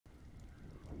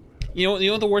You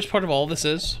know what the worst part of all this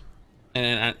is,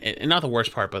 and not the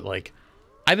worst part, but like,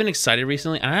 I've been excited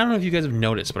recently, and I don't know if you guys have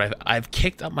noticed, but I've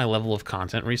kicked up my level of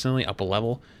content recently, up a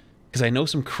level, because I know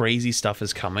some crazy stuff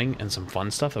is coming and some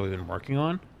fun stuff that we've been working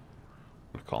on.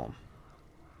 I'm gonna call him.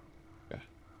 Okay.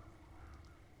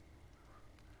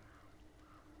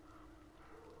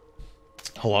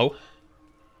 Hello.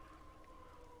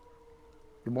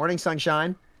 Good morning,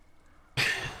 sunshine.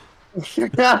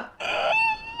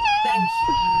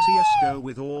 CS:GO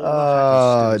with all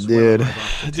the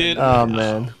dude. Oh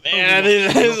man. Man,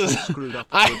 this is,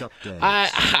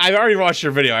 I've already watched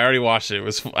your video. I already watched it. It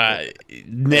was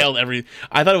nailed every.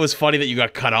 I thought it was funny that you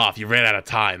got cut off. You ran out of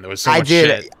time. There was so much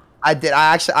shit. I did.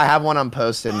 I have one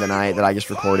unposted tonight that I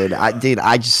just recorded.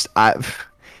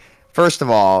 First of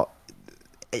all,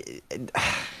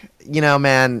 you know,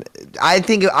 man, I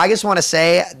just want to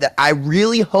say that I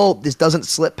really hope this doesn't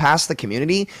slip past the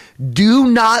community. Do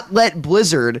not let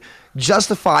Blizzard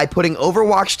justify putting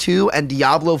Overwatch 2 and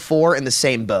Diablo 4 in the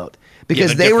same boat,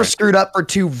 because they were screwed up for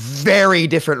two very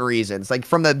different reasons. Like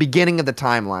from the beginning of the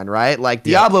timeline, right? Like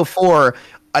Diablo 4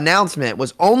 announcement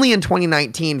was only in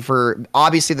 2019 for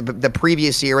obviously the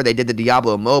previous year where they did the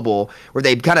Diablo mobile, where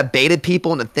they kind of baited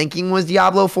people into thinking was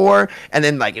Diablo 4, and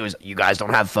then like it was, you guys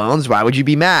don't have phones, why would you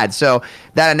be mad? So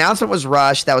that announcement was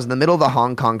rushed. That was in the middle of the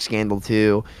Hong Kong scandal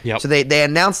too. So they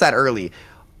announced that early.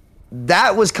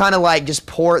 That was kind of like just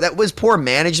poor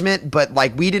management, but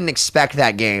like we didn't expect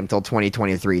that game till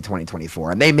 2023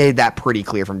 2024, and they made that pretty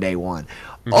clear from day one.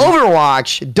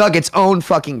 Overwatch dug its own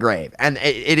fucking grave, and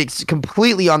it's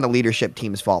completely on the leadership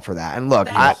team's fault for that. And look,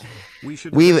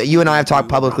 you and I have talked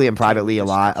publicly and privately a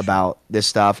lot about this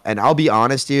stuff, and I'll be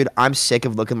honest, dude, I'm sick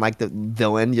of looking like the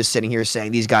villain, just sitting here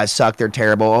saying these guys suck, they're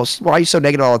terrible. Why are you so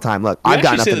negative all the time? Look, I've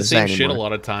got nothing to say anymore. Shit a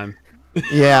lot of time. Look,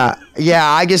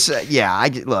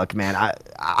 man,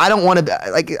 I don't want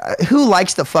to like, who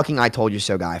likes the fucking I told you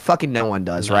so guy? Fucking no one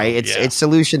does, right? It's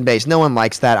solution based. No one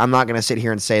likes that. I'm not gonna sit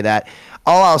here and say that.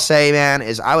 All I'll say, man,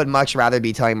 is I would much rather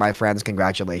be telling my friends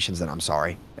congratulations than I'm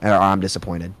sorry or I'm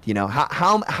disappointed. You know,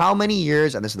 how many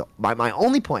years, and this is my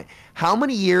only point, how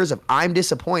many years of I'm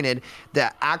disappointed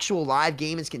that actual live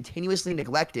game is continuously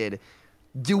neglected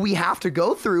do we have to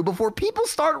go through before people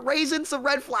start raising some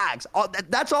red flags?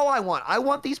 That's all I want. I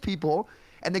want these people.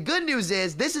 And the good news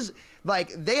is this is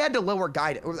like they had to lower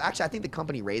guidance. Actually, I think the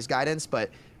company raised guidance,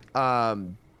 but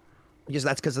because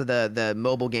that's because of the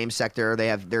mobile game sector. They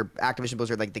have their Activision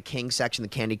Blizzard, like the King section, the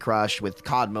Candy Crush with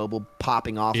COD Mobile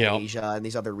popping off in Asia and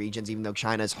these other regions, even though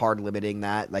China is hard limiting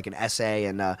that, like in SA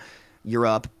and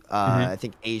Europe. I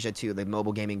think Asia too. The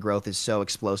mobile gaming growth is so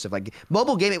explosive. Like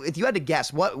mobile gaming, if you had to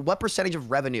guess, what percentage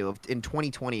of revenue in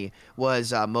 2020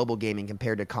 was mobile gaming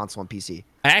compared to console and PC?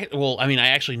 I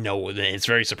actually know it's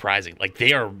very surprising. Like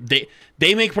they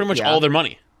make pretty much all their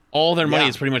money. All their money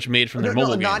is pretty much made from their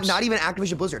mobile games. Not even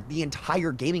Activision Blizzard. The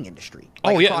entire gaming industry.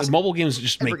 Like mobile games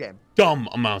just make dumb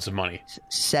amounts of money.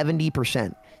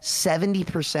 70%.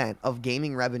 70% of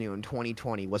gaming revenue in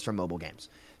 2020 was from mobile games.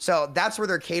 So that's where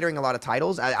they're catering a lot of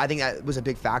titles. I think that was a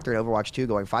big factor in Overwatch 2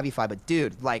 going 5v5. But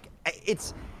dude, like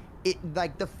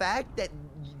like the fact that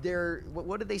they're,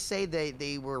 what did they say?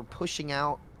 They were pushing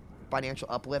out financial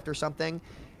uplift or something.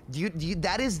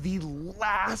 That is the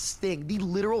last thing, the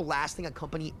literal last thing a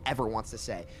company ever wants to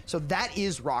say. So that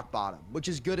is rock bottom, which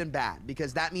is good and bad,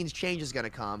 because that means change is going to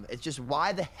come. It's just,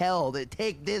 why the hell did it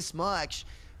take this much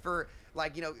for,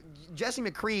 like, you know, Jesse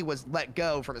McCree was let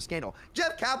go from a scandal.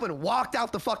 Jeff Kaplan walked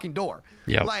out the fucking door.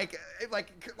 Yeah. Like,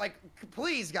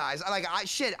 please, guys. Like,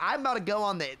 I'm about to go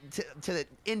on to the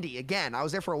Indy again. I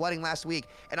was there for a wedding last week,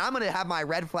 and I'm gonna have my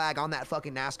red flag on that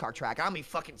fucking NASCAR track. I'm gonna be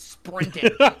fucking sprinting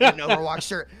in an Overwatch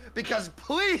shirt, because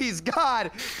please,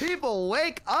 God, people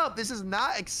wake up. This is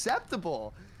not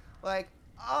acceptable. Like,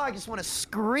 oh, I just want to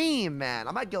scream, man.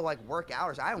 I might go, like, work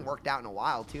out. I haven't worked out in a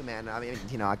while, too, man. I mean,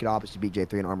 you know, I could obviously beat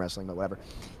J3 in arm wrestling, but whatever.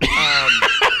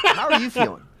 How are you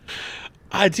feeling?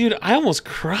 Dude, I almost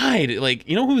cried. Like,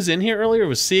 you know who was in here earlier? It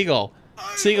was Seagull.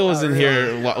 Seagull was in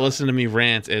here listening to me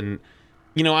rant, and,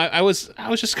 you know, I was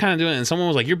just kind of doing it, and someone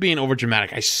was like, "You're being over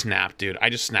dramatic." I snapped, dude. I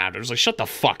just snapped. I was like, "Shut the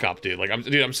fuck up, dude." Like,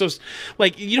 I'm so,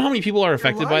 like, you know how many people are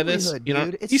affected by this? You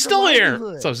know, he's still here.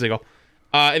 What's up, Seagull?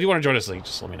 If you want to join us, like,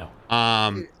 just let me know.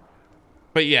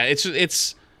 But yeah,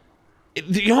 it's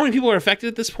you know how many people are affected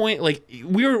at this point? Like,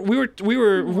 we were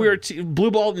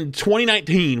blue balled in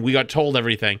 2019. We got told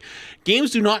everything.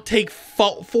 Games do not take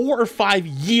 4 or 5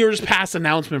 years past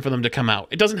announcement for them to come out.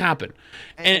 It doesn't happen.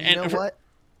 And you know what?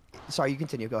 Sorry, you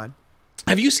continue. Go ahead.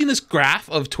 Have you seen this graph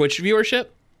of Twitch viewership?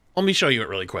 Let me show you it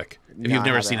really quick. If you've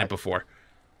never seen it before,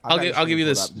 I'll give you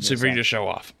this for you to show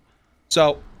off.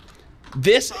 So,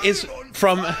 This is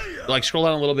from, like, scroll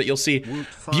down a little bit, you'll see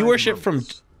viewership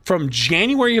from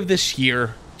January of this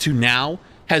year to now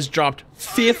has dropped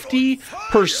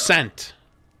 50%.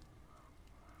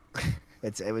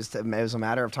 It was a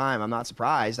matter of time. I'm not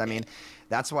surprised. I mean,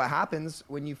 that's what happens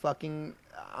when you fucking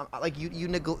like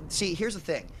see. Here's the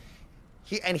thing,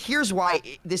 and here's why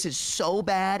this is so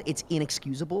bad. It's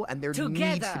inexcusable, and there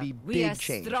needs to be big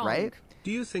change, right?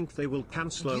 Do you think they will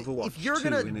cancel Overwatch if you're 2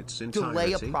 gonna in its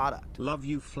delay entirety? a product, Love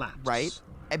you flats. right?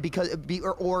 And because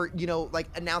or you know, like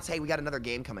announce, hey, we got another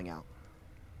game coming out.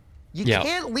 You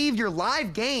can't leave your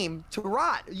live game to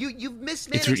rot. You've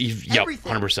mismanaged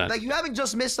everything. 100%. Like, you haven't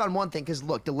just missed on one thing, because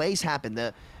look, delays happen.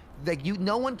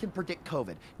 No one can predict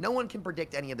COVID. No one can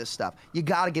predict any of this stuff. You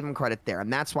got to give them credit there,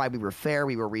 and that's why we were fair,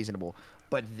 we were reasonable.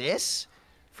 But this,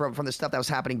 from the stuff that was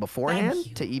happening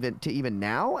beforehand to even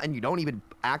now, and you don't even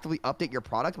actively update your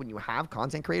product when you have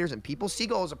content creators and people.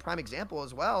 Seagull is a prime example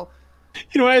as well.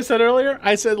 You know what I said earlier?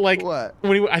 I said, like, what?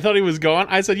 When I thought he was gone,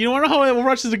 I said, you want to know how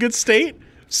Overwatch is a good state?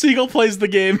 Seagull plays the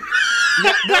game.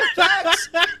 No facts.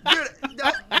 Dude,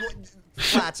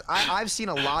 Flats, I've seen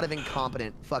a lot of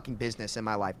incompetent fucking business in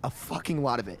my life. A fucking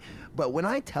lot of it. But when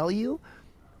I tell you,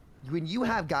 when you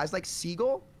have guys like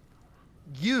Seagull,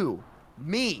 you,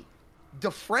 me,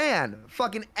 DeFran,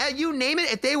 fucking, you name it,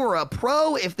 if they were a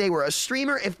pro, if they were a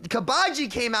streamer, if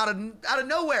Kabaji came out of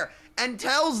nowhere and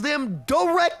tells them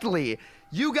directly,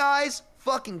 you guys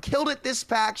fucking killed it this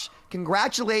patch.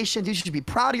 Congratulations. You should be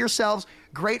proud of yourselves.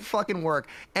 Great fucking work.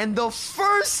 And the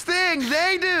first thing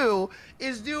they do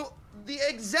is do the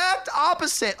exact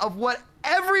opposite of what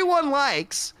everyone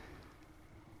likes.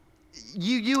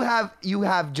 You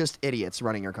have just idiots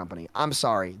running your company. I'm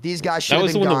sorry. These guys should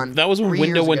have been gone. That was when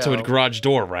Window went to a garage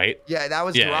door, right? Yeah, that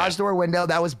was garage door Window.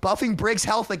 That was buffing Brig's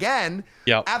health again.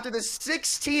 Yep. After the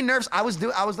 16 nerfs, I was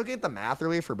looking at the math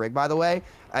earlier for Brig, by the way.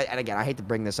 And again, I hate to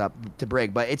bring this up to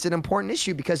Brig, but it's an important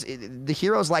issue because the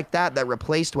heroes like that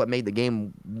replaced what made the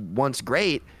game once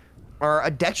great are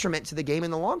a detriment to the game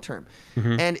in the long term.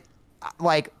 And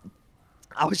like,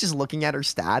 I was just looking at her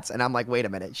stats, and I'm like, wait a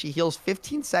minute. She heals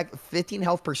 15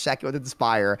 health per second with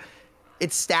Inspire.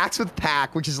 It stacks with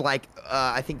Pack, which is like,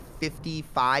 I think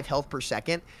 55 health per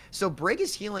second. So Brig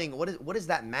is healing, what is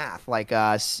that math? Like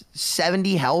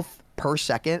 70 health per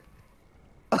second?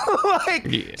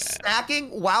 Stacking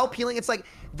while peeling. It's like,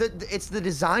 it's the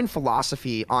design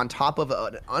philosophy on top of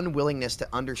an unwillingness to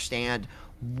understand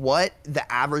what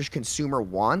the average consumer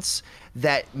wants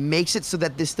that makes it so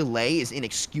that this delay is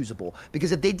inexcusable.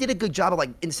 Because if they did a good job of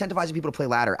like incentivizing people to play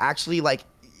ladder, actually like,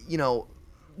 you know,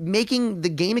 making the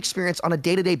game experience on a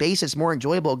day-to-day basis more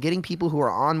enjoyable, getting people who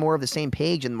are on more of the same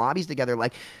page and lobbies together,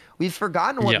 like, we've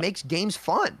forgotten what makes games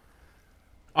fun.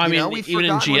 I mean, even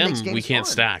in GM, we can't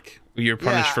stack. You're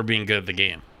punished for being good at the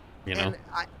game, you know?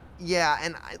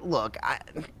 Look,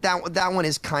 that one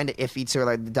is kind of iffy too.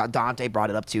 Like Dante brought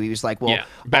it up too. He was like, "Well,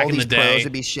 back all in these the day, pros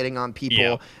would be shitting on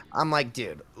people." I'm like,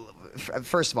 dude.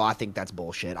 First of all, I think that's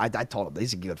bullshit. I told him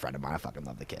he's a good friend of mine. I fucking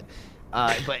love the kid.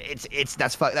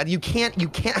 But you can't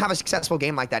have a successful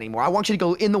game like that anymore. I want you to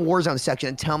go in the Warzone section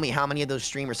and tell me how many of those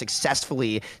streamers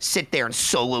successfully sit there and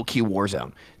solo queue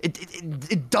Warzone.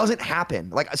 It doesn't happen.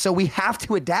 Like, so we have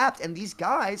to adapt. And these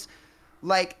guys,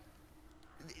 like,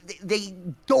 they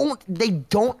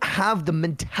don't have the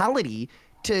mentality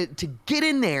to get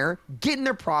in there, get in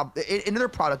their into their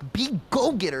product, be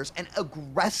go-getters, and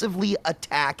aggressively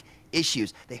attack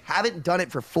issues. They haven't done it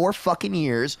for 4 fucking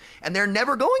years, and they're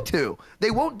never going to.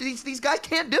 They won't. These guys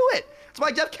can't do it. That's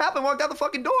why Jeff Kaplan walked out the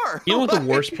fucking door. You know what the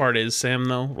worst part is, Sam,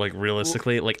 though? Like,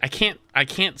 realistically, like, I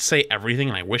can't say everything,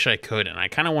 and I wish I could, and I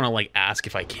kind of want to, like, ask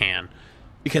if I can.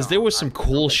 Because there was some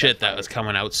cool shit that was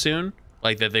coming out soon,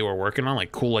 like, that they were working on,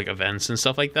 like, cool, like, events and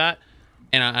stuff like that.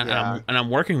 And I'm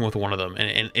working with one of them,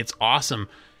 and it's awesome.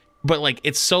 But, like,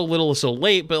 it's so little so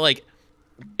late, but, like,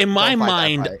 in my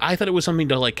mind, I thought it was something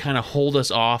to, like, kind of hold us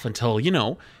off until, you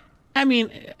know, I mean,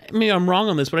 maybe I'm wrong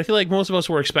on this, but I feel like most of us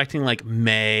were expecting, like,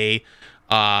 May,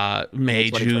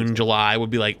 June, July would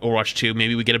be, like, Overwatch 2.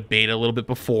 Maybe we get a beta a little bit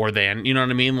before then. You know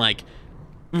what I mean? Like,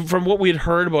 from what we had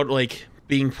heard about, like,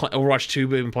 Overwatch 2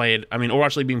 being played, I mean,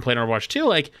 Overwatch League being played on Overwatch 2,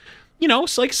 like, you know,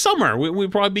 it's like summer.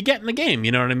 We'd probably be getting the game.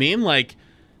 You know what I mean? Like,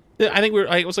 I think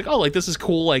I was like, oh, like, this is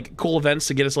cool, like, cool events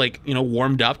to get us, like, you know,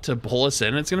 warmed up to pull us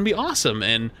in. It's going to be awesome.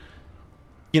 And,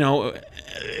 you know,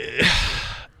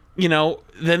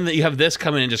 then you have this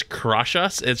come in and just crush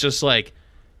us. It's just like,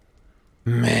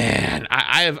 man,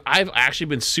 I've actually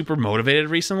been super motivated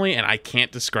recently, and I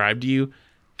can't describe to you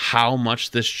how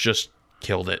much this just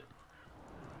killed it.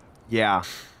 Yeah.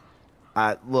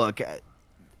 Look,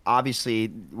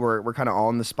 obviously we're kind of all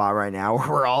in the spot right now.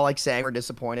 We're all like saying we're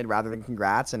disappointed rather than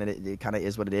congrats, and it kind of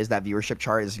is what it is. That viewership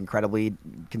chart is incredibly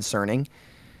concerning.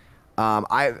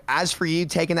 As for you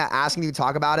taking that, asking you to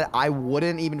talk about it, I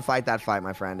wouldn't even fight that fight,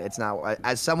 my friend. It's not,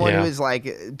 as someone who is like,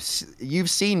 you've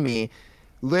seen me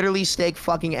literally stake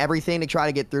fucking everything to try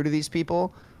to get through to these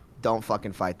people. Don't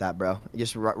fucking fight that, bro.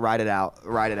 Just ride it out.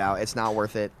 Ride it out. It's not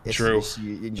worth it. True.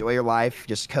 You enjoy your life.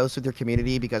 Just coast with your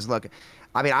community, because look,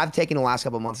 I mean, I've taken the last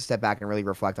couple of months to step back and really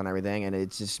reflect on everything, and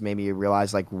it's just made me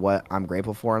realize like what I'm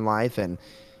grateful for in life, and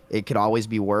it could always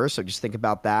be worse. So just think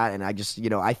about that. And I just,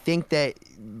 I think that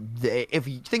if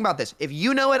you think about this, if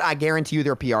you know it, I guarantee you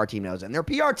their PR team knows it. And their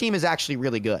PR team is actually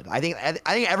really good. I think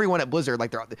everyone at Blizzard,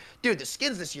 like, dude, the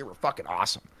skins this year were fucking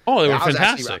awesome. Oh, they were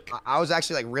fantastic. I was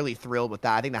actually like really thrilled with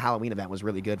that. I think the Halloween event was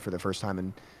really good for the first time.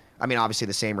 And I mean, obviously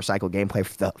the same recycled gameplay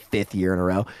for the 5th year in a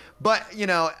row. But,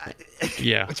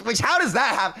 yeah. Which how does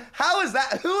that have? How is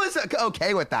that? Who is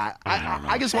okay with that?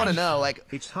 I just want to know. Like,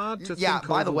 it's hard to. Yeah. Think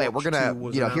By the way, we're gonna.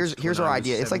 Here's our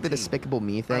idea. It's like the 17. Despicable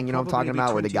Me thing. You know what I'm talking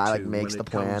about, where the guy like makes the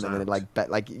plan and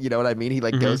then you know what I mean? He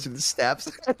like goes through the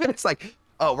steps. And it's like,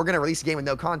 oh, we're gonna release a game with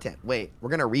no content. Wait, we're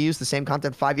gonna reuse the same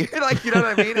content 5 years. Like, you know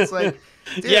what I mean? It's like,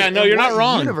 dude, yeah, no, you're not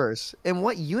wrong. In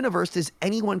what universe does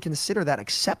anyone consider that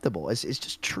acceptable? It's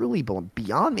just truly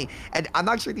beyond me. And I'm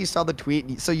not sure if you saw the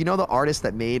tweet. So the artist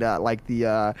that made like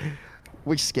the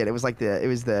which skin? It was like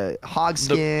the hog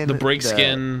skin, the break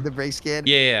skin, the break skin.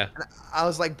 Yeah. And I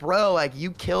was like, bro, like,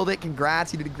 you killed it.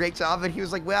 Congrats, you did a great job. And he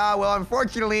was like, well,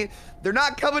 unfortunately, they're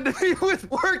not coming to me with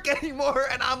work anymore.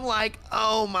 And I'm like,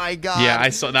 oh my god. Yeah, I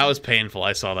saw that. Was painful.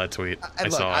 I saw that tweet.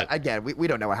 And saw it. Again, we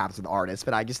don't know what happens with artists,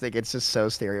 but I just think it's just so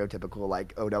stereotypical.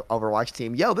 Like, Overwatch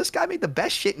team, yo, this guy made the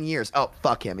best shit in years. Oh,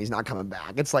 fuck him, he's not coming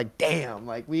back. It's like, damn,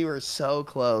 like, we were so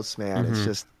close, man. It's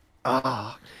just,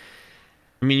 I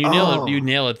mean, you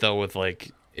nail it though with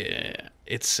like,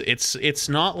 it's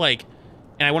not like,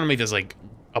 and I want to make this like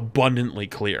abundantly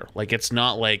clear. Like, it's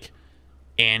not like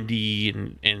Andy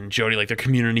and Jody, like, they're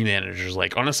community managers.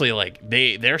 Like, honestly, like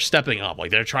they're stepping up.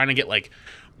 Like, they're trying to get like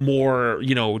more,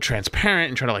 transparent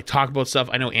and try to like talk about stuff.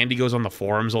 I know Andy goes on the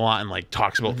forums a lot and like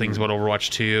talks about things about Overwatch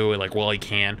 2 and like, well, he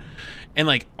can. And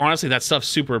like, honestly, that stuff's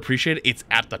super appreciated. It's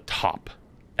at the top.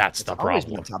 That's the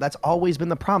problem. That's always been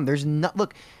the problem. There's not,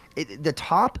 look, the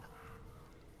top,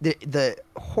 the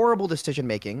horrible decision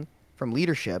making from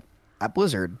leadership at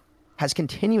Blizzard has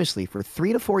continuously for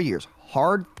 3 to 4 years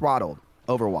hard throttled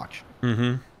Overwatch.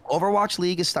 Overwatch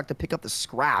League is stuck to pick up the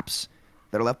scraps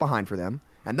that are left behind for them,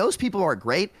 and those people are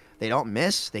great. They don't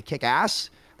miss. They kick ass.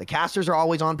 The casters are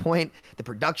always on point. The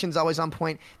production's always on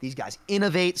point. These guys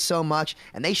innovate so much,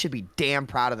 and they should be damn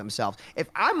proud of themselves. If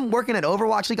I'm working at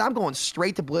Overwatch League, I'm going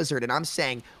straight to Blizzard, and I'm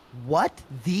saying, what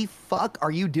the fuck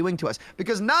are you doing to us?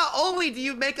 Because not only do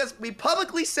you make us, we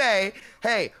publicly say,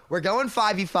 hey, we're going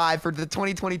 5v5 for the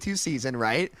 2022 season,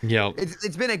 right? Yep.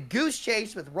 It's been a goose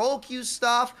chase with role queue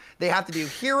stuff. They have to do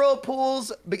hero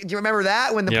pools. Do you remember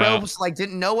that when the pros like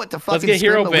didn't know what to fucking Let's get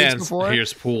hero bans. Before?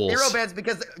 Here's pools. Hero bans,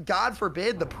 because God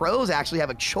forbid the pros actually have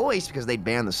a choice, because they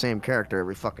ban the same character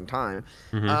every fucking time.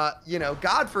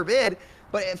 God forbid.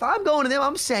 But if I'm going to them,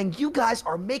 I'm saying, you guys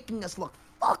are making us look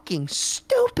fucking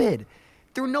stupid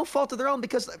through no fault of their own,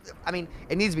 because I mean,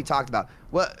 it needs to be talked about.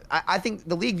 Well, I think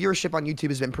the league viewership on YouTube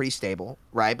has been pretty stable,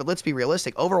 right? But let's be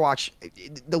realistic. Overwatch,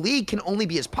 the league can only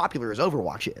be as popular as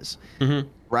Overwatch is,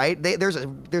 right?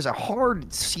 There's a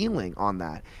hard ceiling on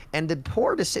that, and the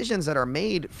poor decisions that are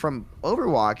made from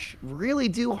Overwatch really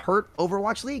do hurt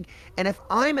Overwatch League. And if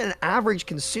I'm an average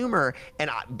consumer,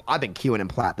 and I've been queuing in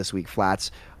Plat this week,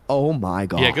 Flats. Oh my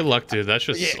god. Yeah, good luck, dude. That's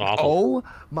just awful. Oh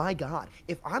my god.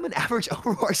 If I'm an average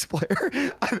Overwatch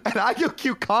player and I go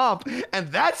queue comp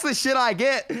and that's the shit I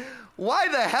get, why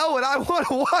the hell would I want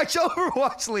to watch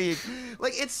Overwatch League?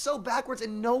 Like, it's so backwards,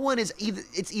 and no one is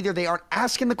either they aren't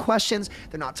asking the questions,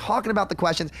 they're not talking about the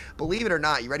questions. Believe it or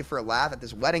not, you ready for a laugh? At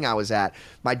this wedding I was at,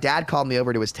 my dad called me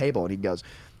over to his table and he goes,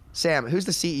 Sam, who's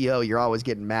the CEO you're always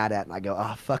getting mad at? And I go,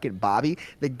 oh, fucking Bobby.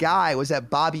 The guy was at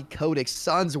Bobby Kodik's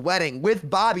son's wedding with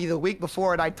Bobby the week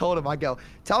before, and I told him, I go,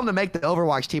 tell him to make the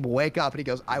Overwatch team wake up. And he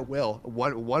goes, I will.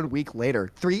 One week later,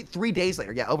 three days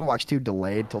later. Yeah, Overwatch 2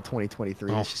 delayed till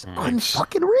 2023. It's just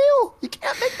unfucking real. You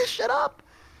can't make this shit up.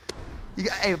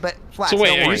 Hey, but Flats, so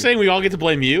wait, are you saying we all get to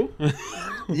blame you?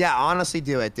 Yeah, honestly,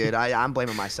 do it, dude. I'm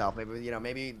blaming myself.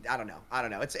 Maybe I don't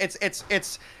know.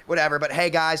 It's whatever. But hey,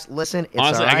 guys, listen. It's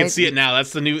honestly, all right. I can see it now.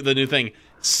 That's the new thing.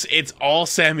 It's all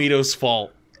Samito's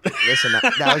fault. Listen,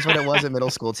 that was what it was in middle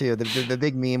school too. The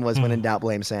big meme was when in doubt,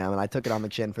 blame Sam, and I took it on the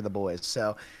chin for the boys.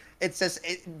 So It's just,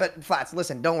 but Flats,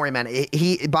 listen, don't worry, man.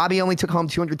 Bobby only took home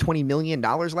 $220 million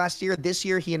last year. This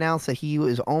year, he announced that he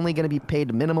was only going to be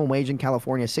paid minimum wage in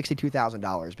California,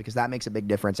 $62,000, because that makes a big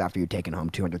difference after you've taken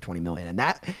home $220 million. And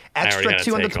that extra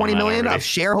 $220 million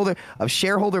of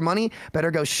shareholder money better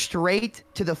go straight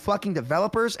to the fucking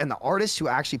developers and the artists who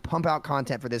actually pump out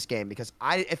content for this game. Because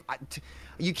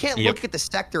you can't look at the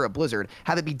sector of Blizzard,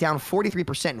 have it be down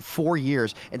 43% in 4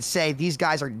 years, and say these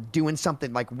guys are doing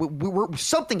something like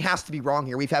something has to be wrong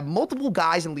here. We've had multiple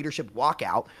guys in leadership walk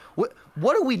out. What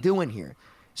are we doing here?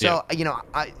 So the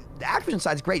Activision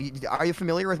side's great. Are you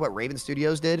familiar with what Raven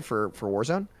Studios did for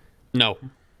Warzone? No.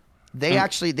 They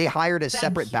hired a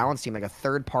separate balance team, like a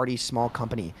third-party small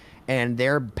company, and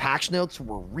their patch notes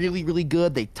were really, really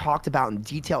good. They talked about in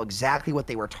detail exactly what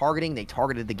they were targeting. They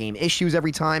targeted the game issues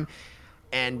every time.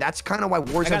 And that's kind of why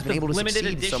Warzone's been able to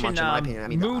succeed so much, in my opinion. I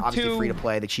mean, obviously free to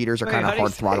play. The cheaters are kind of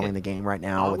hard throttling the game right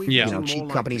now with cheat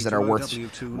companies that are worth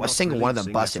a single one of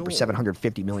them busted for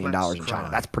 $750 million in China.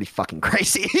 That's pretty fucking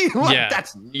crazy.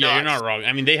 That's nuts. Yeah, you're not wrong.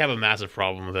 I mean, they have a massive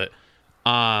problem with it.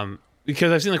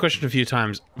 Because I've seen the question a few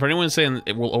times. For anyone saying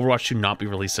will Overwatch 2 not be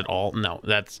released at all? No,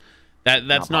 that's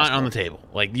not on the table.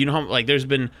 Like, you know how there's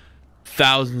been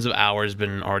thousands of hours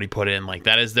been already put in. Like,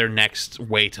 that is their next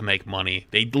way to make money.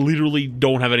 They literally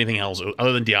don't have anything else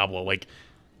other than Diablo. Like,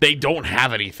 they don't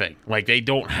have anything. Like, they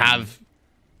don't have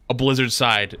a Blizzard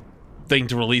side thing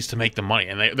to release to make the money.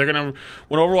 And they're gonna,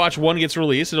 when Overwatch 1 gets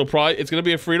released, it's gonna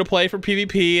be a free to play for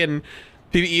PvP, and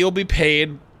PvE will be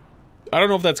paid. I don't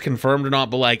know if that's confirmed or not,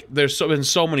 but like, there's been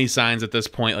so many signs at this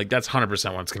point. Like, that's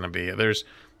 100% what it's gonna be. There's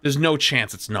no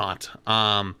chance it's not.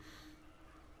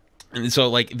 And so,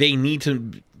 like, they need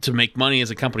to make money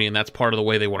as a company, and that's part of the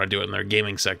way they want to do it in their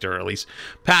gaming sector, or at least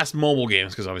past mobile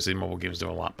games, because obviously mobile games do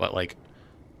a lot, but, like,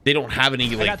 they don't have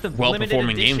any, like,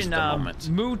 well-performing games at the moment.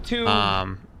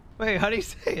 Wait, how do you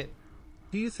say it?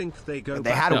 Do you think they go?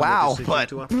 They had WoW, but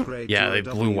they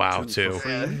blew WoW too.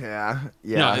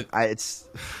 No, it's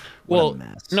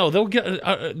no, they'll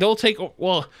get they'll take.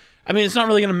 Well, I mean, it's not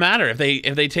really going to matter if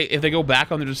they go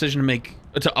back on their decision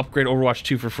to upgrade Overwatch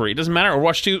 2 for free. It doesn't matter.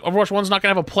 Overwatch 1's not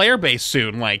going to have a player base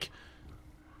soon. Like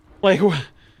who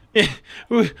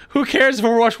cares if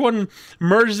Overwatch 1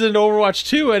 merges into Overwatch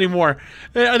 2 anymore?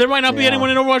 There might not be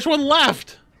anyone in Overwatch 1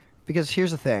 left. Because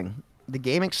here's the thing. The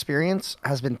game experience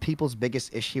has been people's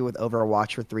biggest issue with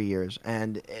Overwatch for 3 years,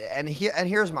 and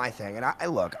here's my thing. And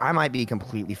I might be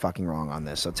completely fucking wrong on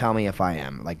this, so tell me if I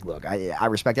am. Like, look, I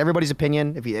respect everybody's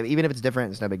opinion. Even if it's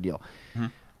different, it's no big deal. Mm-hmm.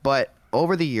 But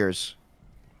over the years,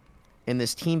 in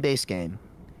this team-based game,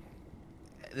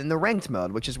 in the ranked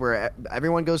mode, which is where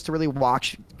everyone goes to really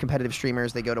watch competitive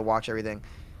streamers, they go to watch everything.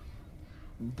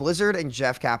 Blizzard and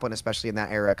Jeff Kaplan, especially in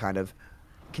that era, kind of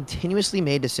continuously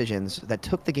made decisions that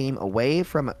took the game away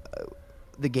from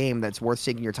the game that's worth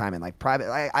sinking your time in. Like,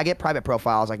 I get private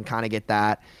profiles, I can kind of get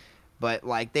that, but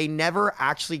like, they never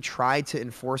actually tried to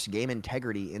enforce game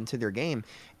integrity into their game.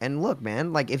 And look,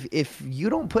 man, like, if you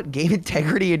don't put game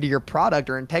integrity into your product,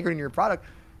 or integrity in your product,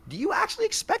 do you actually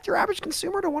expect your average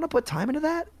consumer to want to put time into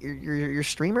that? Your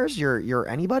streamers, your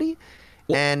anybody?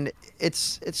 And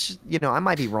it's I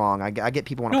might be wrong. I get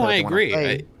people want to. No, I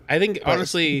agree. I think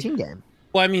honestly, it's a team game.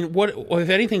 Well, I mean, if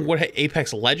anything, what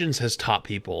Apex Legends has taught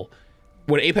people,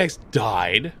 when Apex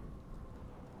died.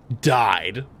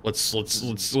 Let's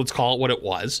call it what it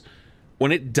was.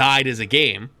 When it died as a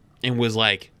game and was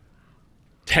like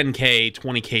 10K,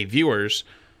 20K viewers,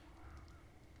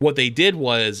 what they did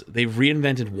was they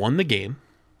reinvented, one, the game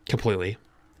completely,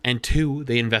 and two,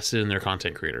 they invested in their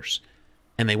content creators,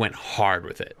 and they went hard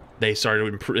with it. They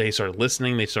started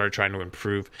listening. They started trying to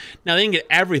improve. Now, they didn't get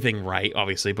everything right,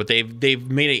 obviously, but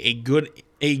they've made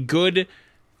a good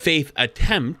faith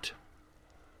attempt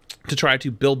to try to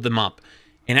build them up.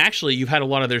 And actually, you've had a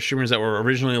lot of their streamers that were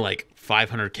originally like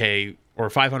 500K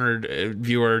or 500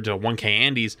 viewer to 1K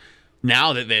Andes.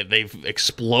 Now that they've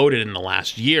exploded in the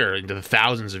last year into the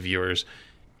thousands of viewers,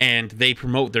 and they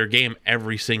promote their game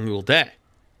every single day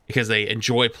because they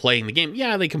enjoy playing the game.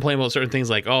 Yeah, they complain about certain things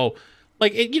like,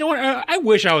 you know what? I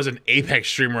wish I was an Apex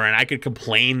streamer and I could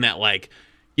complain that, like,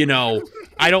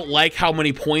 I don't like how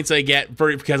many points I get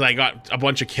because I got a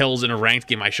bunch of kills in a ranked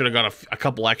game. I should have got a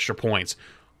couple extra points.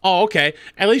 Oh, okay.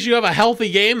 At least you have a healthy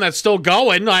game that's still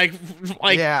going. Like,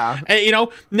 Yeah. you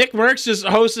know, Nick Merckx just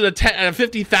hosted a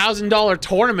 $50,000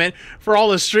 tournament for all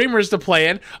the streamers to play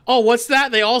in. Oh, what's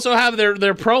that? They also have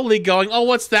their pro league going. Oh,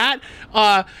 what's that?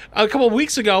 A couple of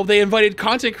weeks ago, they invited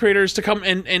content creators to come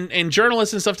and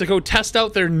journalists and stuff to go test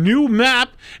out their new map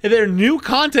and their new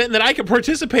content that I could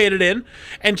participate in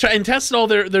and tested all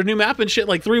their new map and shit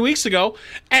like 3 weeks ago.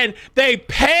 And they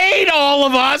paid all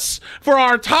of us for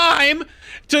our time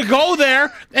to go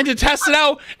there and to test it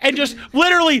out, and just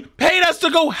literally paid us to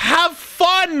go have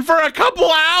fun for a couple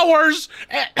hours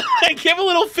and give a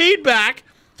little feedback.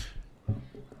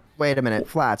 Wait a minute,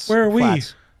 Flats. Where are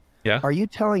Flats, we? Yeah. Are you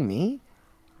telling me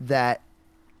that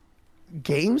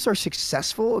games are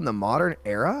successful in the modern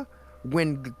era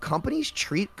when companies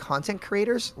treat content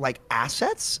creators like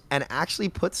assets and actually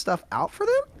put stuff out for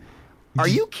them? Are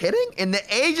you kidding? In the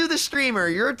age of the streamer,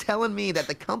 you're telling me that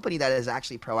the company that is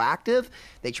actually proactive,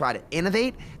 they try to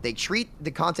innovate, they treat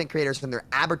the content creators and their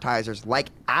advertisers like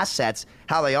assets,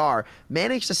 how they are,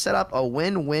 managed to set up a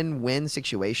win-win-win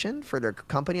situation for their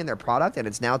company and their product, and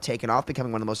it's now taken off,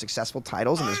 becoming one of the most successful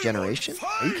titles in this generation?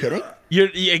 Are you kidding?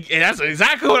 That's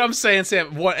exactly what I'm saying,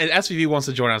 Sam. What SVB wants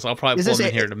to join us. I'll probably pull him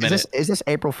in here in a minute. Is this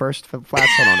April 1st? Flats,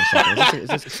 hold on a second. Is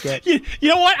this a sketch? You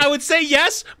know what? I would say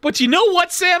yes, but you know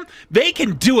what, Sam? They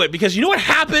can do it, because you know what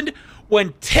happened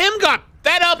when Tim got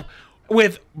fed up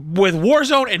with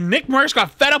Warzone and Nick Merckx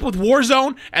got fed up with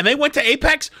Warzone and they went to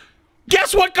Apex?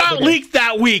 Guess what got leaked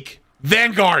that week?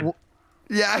 Vanguard.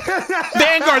 Yeah.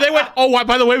 Vanguard. They went, oh,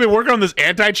 by the way, we've been working on this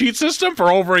anti-cheat system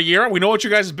for over a year. We know what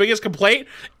your guys' biggest complaint.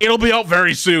 It'll be out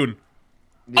very soon.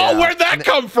 Yeah. Oh, where'd that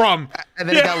come from? And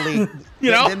then it got leaked.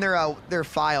 You know? Then their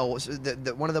file was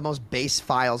one of the most base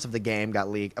files of the game got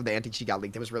leaked. Of the anti-cheat got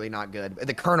leaked. It was really not good.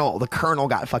 The kernel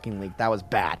got fucking leaked. That was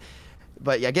bad.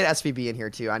 But yeah, get SVB in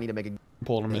here too. I need to make a.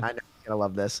 Pull him in. I know you're gonna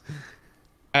love this.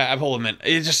 I pulled him in.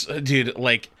 It's just, dude,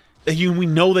 like, we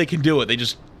know they can do it. They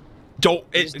just don't,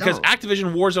 because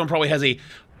Activision Warzone probably has a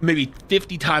maybe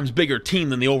 50 times bigger team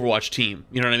than the Overwatch team.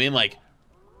 You know what I mean? Like,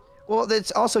 well,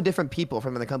 it's also different people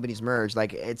from when the companies merge.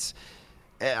 Like, it's.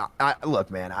 Look,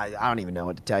 man, I don't even know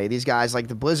what to tell you. These guys, like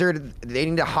the Blizzard, they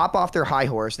need to hop off their high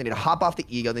horse. They need to hop off the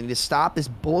ego. They need to stop this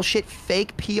bullshit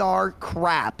fake PR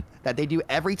crap that they do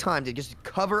every time to just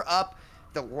cover up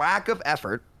the lack of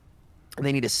effort. And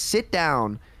they need to sit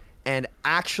down and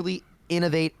actually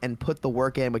innovate and put the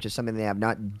work in, which is something they have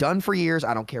not done for years.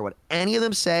 I don't care what any of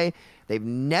them say. They've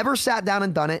never sat down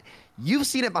and done it. You've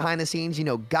seen it behind the scenes. You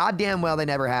know goddamn well they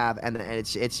never have. And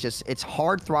it's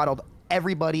hard throttled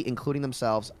everybody, including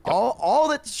themselves. All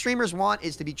that streamers want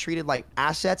is to be treated like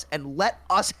assets and let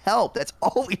us help. That's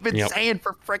all we've been saying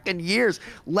for freaking years.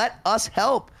 Let us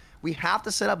help. We have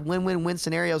to set up win-win-win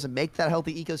scenarios and make that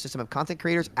healthy ecosystem of content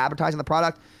creators advertising the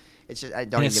product. It's just, don't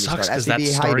even it get me sucks started. because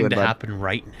that's starting to happen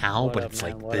right now, What but up, it's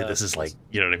man? like, What this up? is like,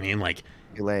 you know what I mean? Like,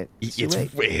 Too late. It's it's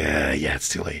too late. yeah, it's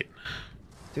too late.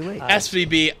 Too late.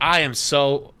 SVB, I am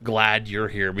so glad you're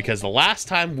here, because the last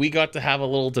time we got to have a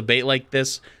little debate like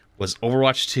this was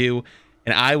Overwatch 2,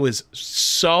 and I was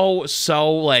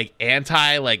so like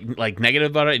anti, like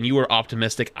negative about it, and you were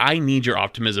optimistic. I need your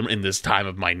optimism in this time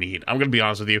of my need. I'm gonna be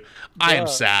honest with you. I am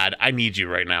sad. I need you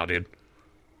right now, dude.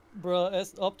 Bro,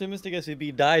 as optimistic as he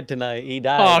died tonight. He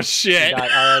died. Oh shit. He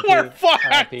died. We're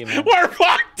fucked. We're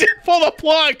fucked. Pull the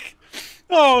plug.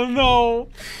 Oh no.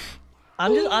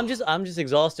 I'm just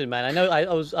exhausted, man. I know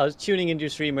I was tuning into your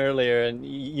stream earlier, and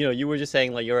you know you were just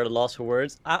saying like you're at a loss for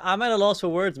words. I'm at a loss for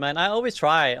words, man. I always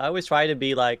try to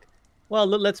be like, well,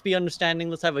 let's be understanding.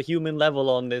 Let's have a human level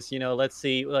on this. You know, let's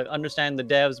see, like, understand the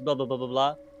devs. Blah blah blah blah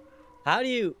blah. How do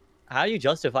you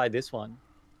justify this one?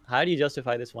 How do you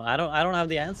justify this one? I don't have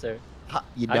the answer. You How do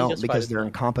you don't, justify because this they're one?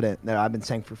 incompetent. That I've been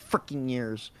saying for freaking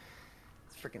years.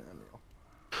 It's freaking unreal.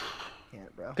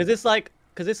 Can't, bro. Because it's like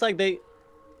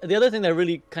the other thing that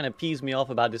really kind of peeves me off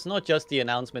about this, not just the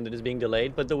announcement that is being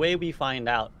delayed, but the way we find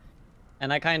out.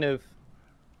 And I kind of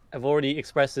have already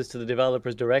expressed this to the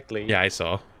developers directly. Yeah, I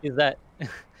saw. Is that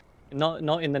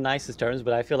not in the nicest terms,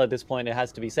 but I feel at this point it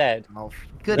has to be said. Oh,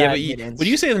 good. Yeah, but when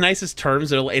you say the nicest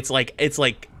terms,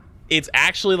 it's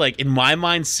actually, like, in my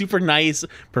mind, super nice,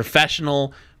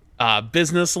 professional,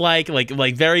 business-like,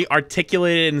 like very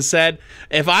articulated and said.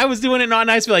 If I was doing it not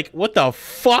nice, I'd be like, what the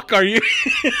fuck are you?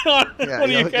 What are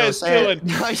you guys doing?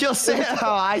 You'll say it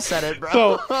how I said it, bro.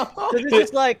 So, 'Cause it's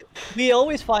just like, we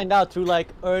always find out through like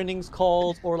earnings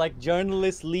calls or like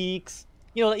journalist leaks.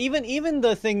 You know, even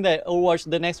the thing that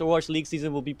the next Overwatch League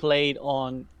season will be played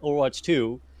on Overwatch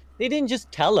 2, they didn't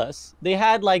just tell us. They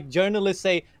had like journalists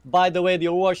say, by the way, the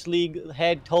Overwatch League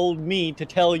head told me to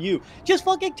tell you. Just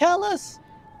fucking tell us.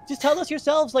 just tell us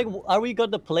yourselves. Like, are we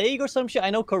got the plague or some shit? I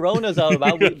know Corona's out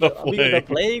about. We got the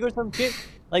plague or some shit.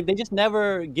 Like, they just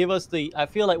never give us the. I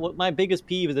feel like what my biggest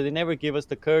peeve is that they never give us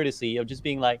the courtesy of just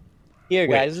being like, "Here,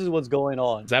 guys, this is what's going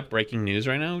on." Is that breaking news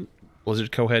right now?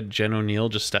 Blizzard co-head Jen O'Neill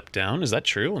just stepped down. Is that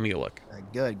true? Let me go look.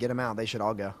 Good, get them out. They should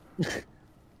all go.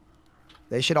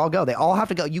 They should all go. They all have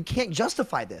to go. You can't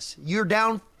justify this. You're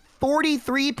down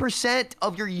 43%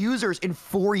 of your users in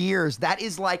 4 years. That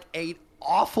is like an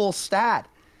awful stat.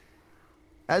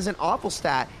 That is an awful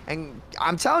stat. And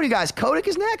I'm telling you guys, Kotick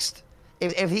is next.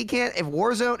 If he can't, if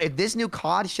Warzone, if this new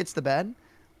COD shits the bed.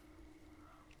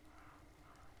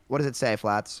 What does it say,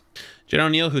 Flats? Jen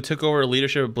O'Neill, who took over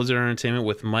leadership of Blizzard Entertainment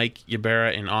with Mike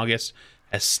Ybarra in August,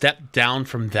 has stepped down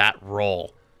from that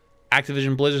role.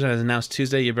 Activision Blizzard has announced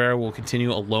Tuesday Ybarra will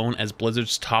continue alone as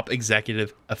Blizzard's top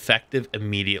executive, effective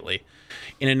immediately.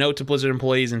 In a note to Blizzard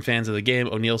employees and fans of the game,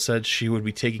 O'Neill said she would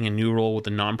be taking a new role with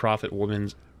the nonprofit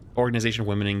women's organization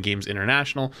Women in Games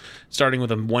International, starting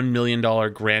with a $1 million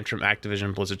grant from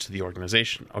Activision Blizzard to the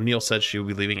organization. O'Neill said she would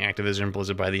be leaving Activision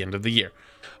Blizzard by the end of the year.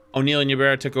 O'Neill and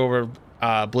Ybarra took over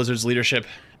Blizzard's leadership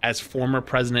as former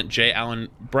president J. Allen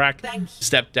Brack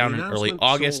stepped down in early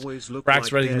August.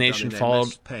 Brack's resignation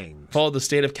followed the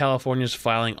state of California's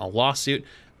filing a lawsuit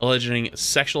alleging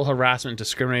sexual harassment,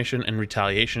 discrimination, and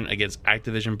retaliation against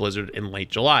Activision Blizzard in late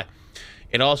July.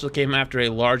 It also came after a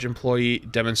large employee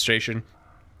demonstration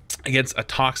against a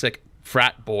toxic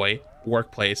frat boy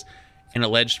workplace and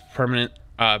alleged permeate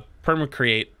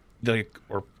in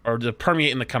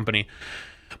the company.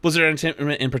 Blizzard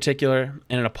Entertainment in particular,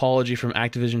 and an apology from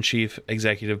Activision chief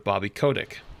executive Bobby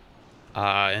Kotick.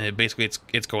 And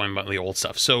it's going by the old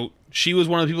stuff. So she was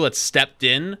one of the people that stepped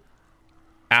in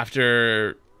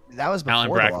after that was before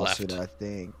Alan Brack the lawsuit, left. I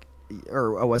think.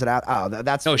 Or was it out? Oh,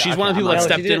 that's no. She's one of the people that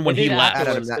stepped in when he left.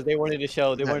 Because they wanted to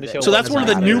show. So that's one of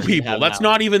the new people. That's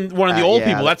not even one of the old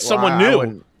people. That's someone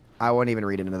new. I wouldn't even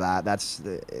read into that. That's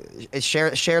it's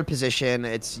shared position.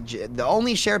 It's the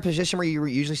only shared position where you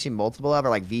usually see multiple of are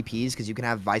like VPs, because you can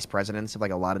have vice presidents of like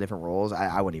a lot of different roles.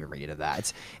 I wouldn't even read into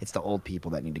that. It's the old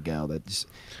people that need to go. That's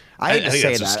I hate to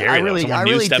say that. Scary, I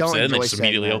really steps don't in, enjoy just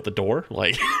immediately that. out the door.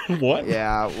 Like what?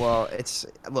 Yeah. Well,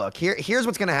 here's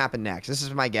what's gonna happen next. This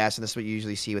is my guess, and this is what you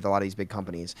usually see with a lot of these big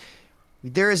companies.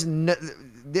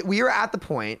 We are at the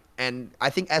point, and I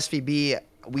think SVB.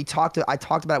 I talked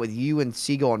about it with you and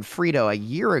Siegel and Frito a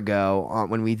year ago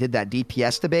when we did that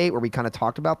DPS debate where we kind of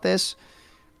talked about this.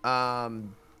 Like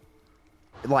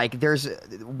there's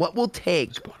what will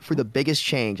take for the biggest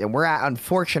change, and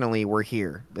unfortunately we're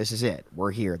here. This is it. We're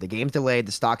here. The game's delayed.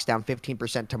 The stock's down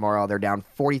 15% tomorrow. They're down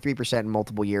 43% in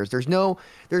multiple years. There's no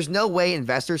way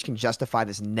investors can justify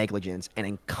this negligence and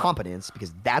incompetence,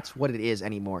 because that's what it is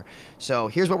anymore. So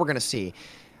here's what we're gonna see.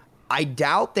 I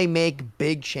doubt they make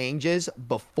big changes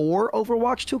before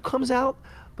Overwatch 2 comes out,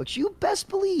 but you best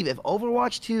believe if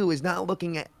Overwatch 2 is not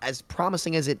looking as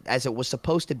promising as it was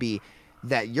supposed to be,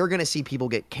 that you're going to see people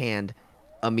get canned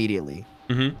immediately.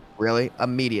 Mm-hmm. Really?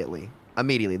 Immediately.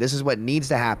 This is what needs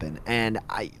to happen. And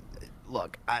I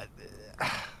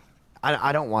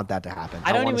don't want that to happen.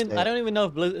 I don't even know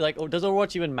if Blizzard, like, does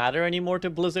Overwatch even matter anymore to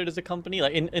Blizzard as a company?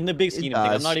 Like in the big scheme of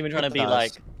things, I'm not even trying to be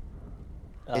like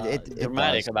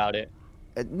dramatic about it.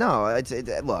 No,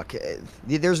 look,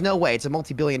 there's no way. It's a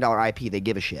multi-billion-dollar IP. They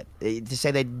give a shit. To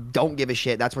say they don't give a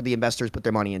shit, that's what the investors put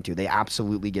their money into. They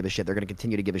absolutely give a shit. They're going to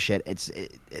continue to give a shit.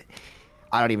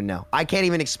 I don't even know. I can't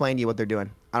even explain to you what they're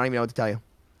doing. I don't even know what to tell you.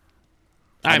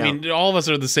 I mean, all of us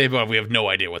are the same boat. We have no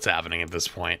idea what's happening at this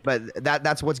point. But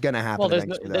that's what's going to happen. Well,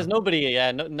 there's nobody.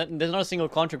 Yeah, there's not a single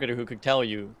contributor who could tell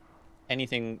you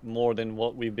anything more than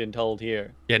what we've been told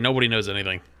here. Yeah, nobody knows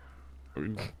anything.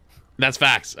 That's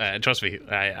facts. Trust me.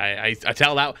 I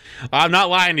tell that. I'm not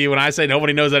lying to you when I say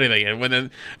nobody knows anything. And when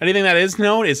anything that is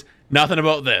known is nothing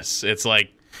about this. It's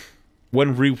like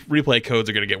when replay codes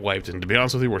are going to get wiped. And to be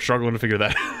honest with you, we're struggling to figure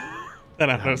that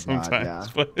out sometimes. Yeah.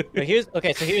 But here's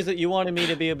that you wanted me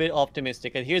to be a bit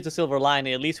optimistic, and here's the silver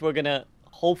lining. At least we're gonna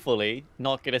hopefully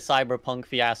not get a cyberpunk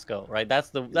fiasco, right? That's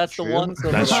the one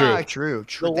silver That's lining. True.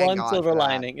 The one silver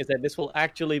lining is that this will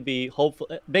actually be hopeful.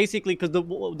 Basically, because the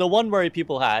one worry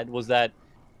people had was that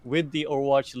with the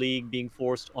Overwatch League being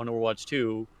forced on Overwatch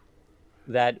 2,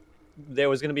 that there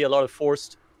was going to be a lot of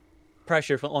forced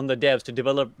pressure on the devs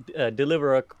to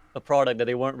deliver a product that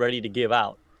they weren't ready to give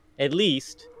out. At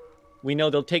least we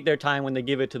know they'll take their time when they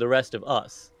give it to the rest of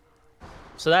us.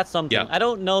 So that's something. Yeah. I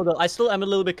don't know though. I still am a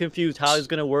little bit confused how it's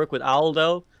going to work with Owl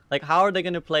though. Like, how are they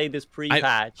going to play this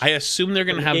pre-patch? I assume they're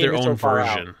going to have their own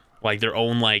version, like their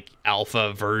own like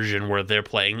alpha version where they're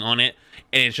playing on it,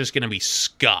 and it's just going to be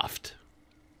scuffed.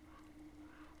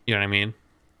 You know what I mean?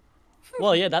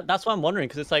 Well, yeah, that's what I'm wondering,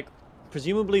 because it's like,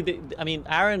 presumably, I mean,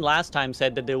 Aaron last time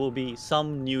said that there will be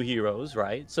some new heroes,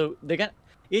 right? So they got.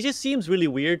 It just seems really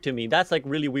weird to me. That's like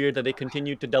really weird that they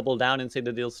continue to double down and say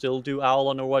that they'll still do Owl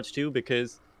on Overwatch 2,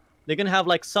 because they're gonna have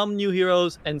like some new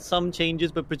heroes and some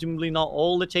changes, but presumably not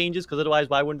all the changes, because otherwise,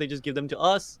 why wouldn't they just give them to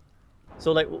us?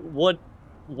 So like, what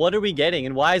are we getting,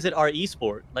 and why is it our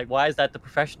esport? Like, why is that the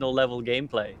professional level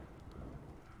gameplay?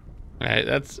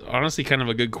 That's honestly kind of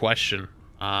a good question.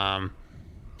 I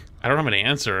don't have an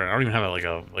answer. I don't even have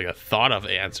a thought of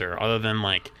answer other than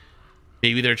like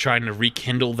maybe they're trying to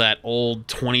rekindle that old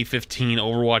 2015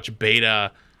 Overwatch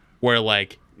beta where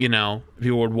like, you know,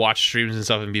 people would watch streams and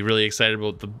stuff and be really excited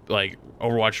about the like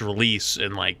Overwatch release,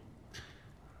 and like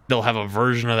they'll have a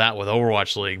version of that with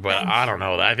Overwatch League, but I don't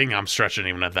know. I think I'm stretching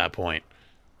even at that point.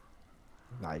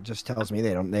 It just tells me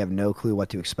they have no clue what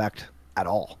to expect at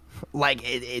all. Like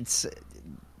it's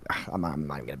I'm not even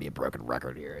gonna be a broken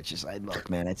record here. It's just like, look,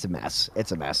 man, it's a mess.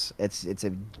 It's a mess. It's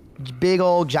a big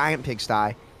old giant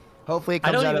pigsty. Hopefully it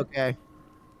comes out okay.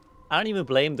 I don't even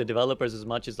blame the developers as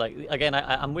much as, like, again,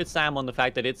 I'm with Sam on the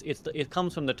fact that it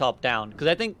comes from the top down, because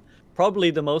I think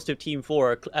probably the most of Team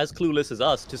 4 are as clueless as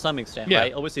us to some extent,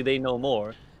 right? Obviously they know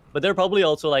more, but they're probably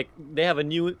also like, they have a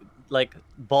new like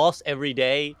boss every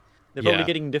day. They're probably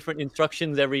getting different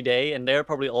instructions every day, and they're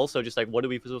probably also just like, what are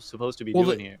we supposed to be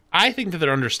doing here? I think that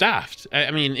they're understaffed.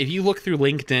 I mean, if you look through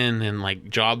LinkedIn and like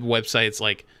job websites,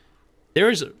 like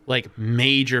there's like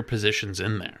major positions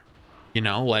in there, you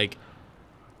know, like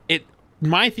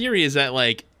my theory is that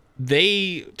like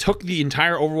they took the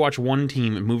entire Overwatch 1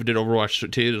 team and moved it to Overwatch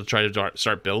 2 to try to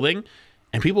start building,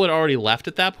 and people had already left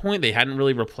at that point. They hadn't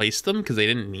really replaced them because they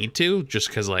didn't need to, just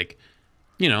because like,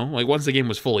 you know, like once the game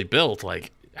was fully built,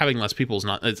 like having less people is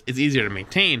not, it's easier to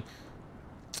maintain.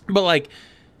 But like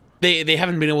they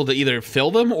haven't been able to either fill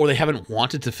them, or they haven't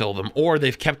wanted to fill them, or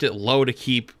they've kept it low to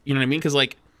keep, you know what I mean? Because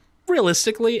like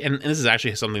realistically, and this is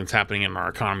actually something that's happening in our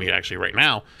economy actually right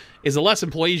now, is the less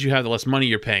employees you have, the less money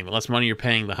you're paying. The less money you're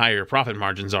paying, the higher your profit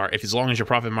margins are. If as long as your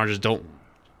profit margins don't,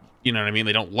 you know what I mean,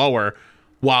 they don't lower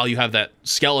while you have that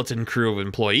skeleton crew of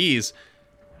employees.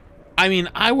 I mean,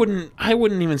 I wouldn't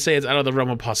even say it's out of the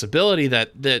realm of possibility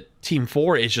that Team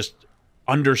 4 is just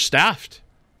understaffed,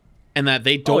 and that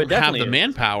they don't have the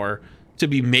manpower to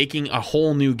be making a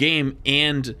whole new game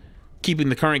and keeping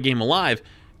the current game alive.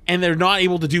 And they're not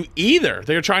able to do either.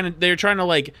 They're trying to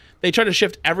like, they try to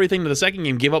shift everything to the second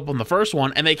game, give up on the first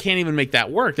one, and they can't even make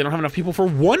that work. They don't have enough people for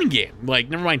one game, like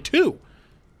never mind two.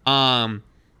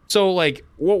 So like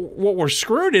what we're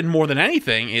screwed in more than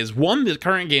anything is, one, the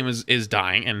current game is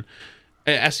dying, and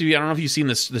SVB, I don't know if you've seen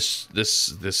this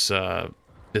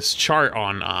chart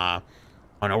on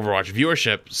Overwatch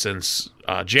viewership since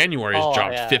January has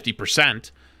dropped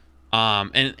 50%.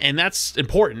 And that's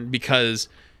important because,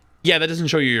 yeah, that doesn't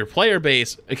show you your player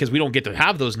base, because we don't get to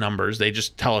have those numbers. They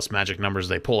just tell us magic numbers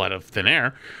they pull out of thin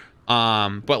air.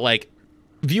 But like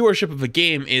viewership of a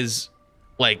game is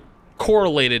like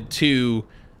correlated to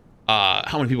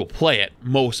how many people play it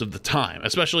most of the time,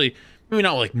 especially maybe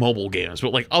not like mobile games,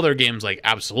 but like other games, like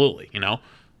absolutely, you know.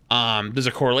 There's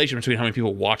a correlation between how many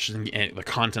people watch the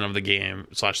content of the game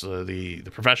 /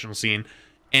 the professional scene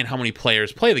and how many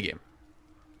players play the game.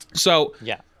 So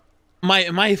yeah,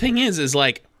 my thing is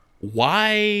like,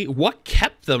 what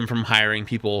kept them from hiring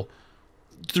people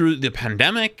through the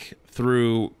pandemic,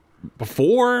 through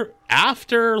before,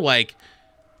 after? Like,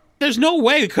 there's no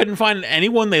way they couldn't find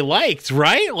anyone they liked,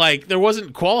 right? Like, there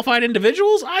wasn't qualified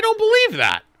individuals. I don't believe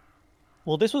that.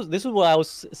 Well, this is what I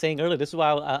was saying earlier. This is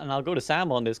why, and I'll go to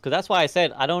Sam on this, because that's why I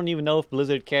said I don't even know if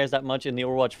Blizzard cares that much in the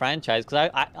Overwatch franchise. Because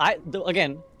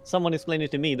again, someone explained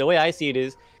it to me. The way I see it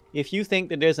is, if you think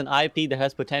that there's an IP that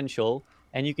has potential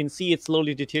and you can see it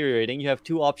slowly deteriorating, you have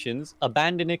two options: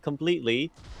 abandon it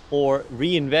completely, or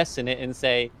reinvest in it and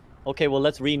say, okay, well,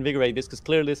 let's reinvigorate this, because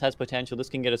clearly this has potential. This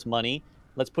can get us money.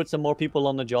 Let's put some more people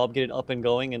on the job, get it up and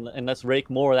going, and let's rake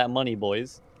more of that money,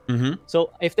 boys. Mm-hmm.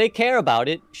 So if they care about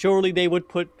it, surely they would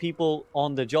put people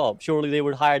on the job. Surely they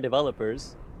would hire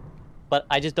developers. But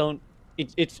I just don't.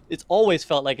 It's always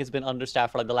felt like it's been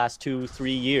understaffed for like the last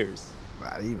 2-3 years.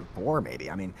 Even 4, maybe.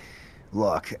 I mean,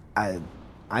 look, I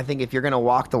think if you're gonna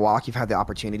walk the walk, you've had the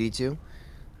opportunity to,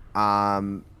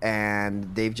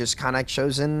 and they've just kind of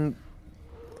chosen,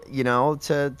 you know,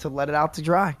 to let it out to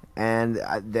dry. And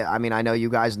I mean, I know you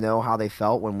guys know how they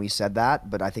felt when we said that,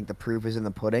 but I think the proof is in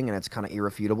the pudding, and it's kind of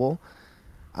irrefutable.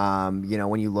 You know,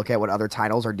 when you look at what other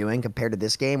titles are doing compared to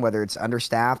this game, whether it's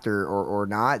understaffed or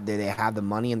not, they have the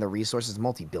money and the resources.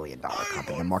 Multi-billion-dollar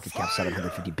company, the market cap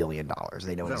 $750 billion.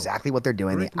 They know exactly what they're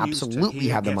doing. They absolutely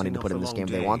have the money to put in this game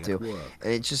if they want to.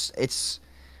 And it's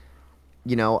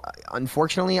you know,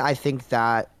 unfortunately, I think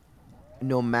that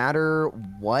no matter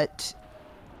what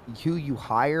who you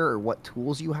hire or what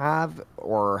tools you have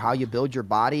or how you build your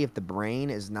body, if the brain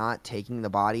is not taking the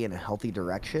body in a healthy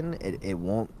direction, it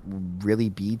won't really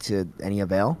be to any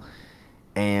avail.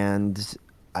 And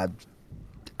I,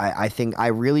 I think I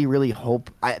really, really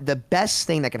hope the best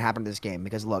thing that can happen to this game,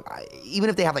 because look, even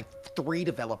if they have like 3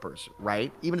 developers,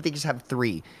 right? Even if they just have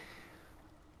 3,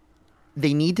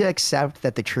 they need to accept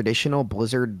that the traditional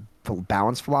Blizzard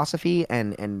balance philosophy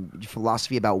and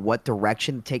philosophy about what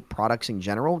direction to take products in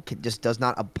general just does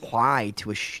not apply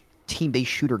to a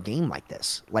team-based shooter game like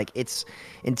this. Like, it's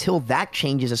until that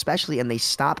changes, especially, and they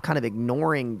stop kind of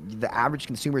ignoring the average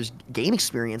consumer's game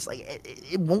experience, like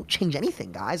it won't change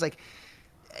anything, guys. Like,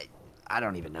 I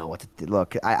don't even know what to do.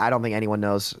 Look, I don't think anyone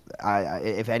knows.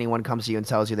 If anyone comes to you and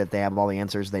tells you that they have all the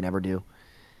answers, they never do.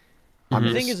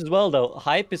 The thing is as well though,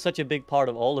 hype is such a big part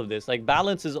of all of this. Like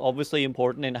balance is obviously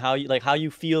important, and how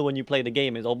you feel when you play the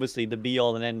game is obviously the be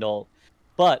all and end all.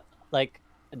 But like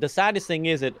the saddest thing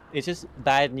is it's just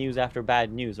bad news after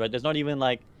bad news, right? There's not even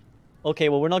like, okay,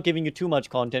 well, we're not giving you too much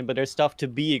content, but there's stuff to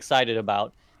be excited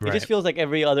about. It just feels like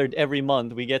every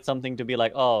month we get something to be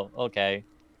like, oh, okay,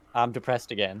 I'm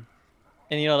depressed again.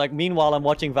 And, you know, like, meanwhile, I'm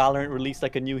watching Valorant release,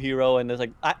 like, a new hero, and there's,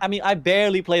 like, I mean, I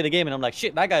barely play the game, and I'm like,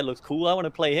 shit, that guy looks cool, I want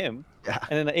to play him. Yeah.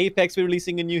 And then the Apex, we're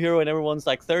releasing a new hero, and everyone's,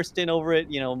 like, thirsting over it,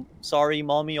 you know, sorry,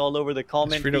 mommy, all over the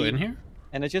comment Is Frito feed. in here?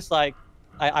 And it's just, like,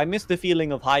 I miss the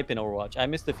feeling of hype in Overwatch. I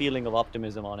miss the feeling of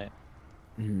optimism on it.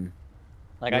 Mm-hmm.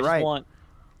 Like, You're I just right. want...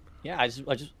 Yeah, I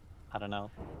don't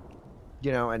know.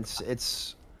 You know, and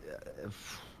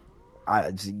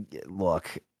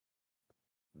look...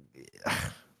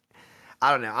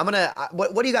 I don't know.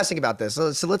 What do you guys think about this?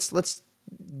 So let's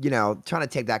you know, trying to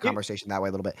take that conversation that way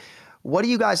a little bit. What do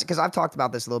you guys? Because I've talked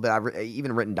about this a little bit. I've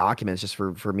even written documents just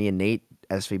for me and Nate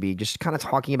SVB, just kind of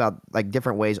talking about like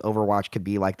different ways Overwatch could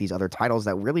be like these other titles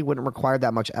that really wouldn't require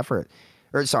that much effort,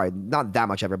 or sorry, not that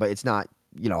much effort, but it's not,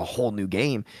 you know, a whole new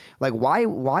game. Like,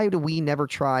 why do we never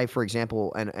try, for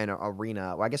example, an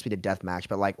arena? Well, I guess we did deathmatch,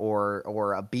 but like,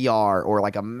 or a BR, or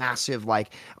like a massive,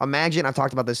 like, imagine, I've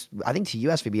talked about this, I think, to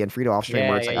USVB and Frito off stream,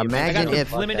 where it's like, imagine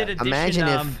if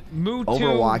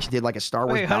Overwatch did like a Star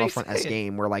Wars Battlefront-esque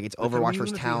game where like it's Overwatch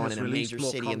versus Talon in a major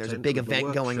city, and there's a big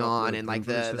event going on, and like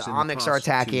the Omnics are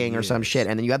attacking or some shit,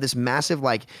 and then you have this massive,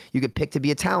 like, you could pick to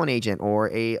be a Talon agent or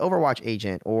a Overwatch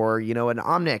agent, or, you know, an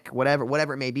Omnic,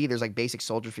 whatever it may be. There's like basic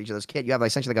soldiers for each of those kits. You have like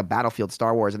essentially like a Battlefield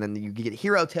Star Wars, and then you get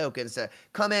hero tokens to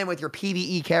come in with your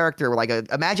PvE character. Like,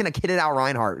 imagine a kitted out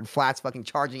Reinhardt and Flats fucking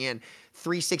charging in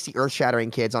 360 earth-shattering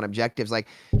kids on objectives. Like,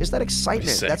 just that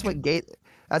excitement. That's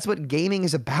what gaming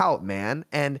is about, man.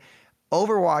 And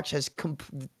Overwatch has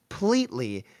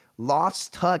completely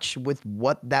lost touch with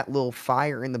what that little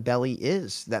fire in the belly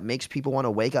is that makes people want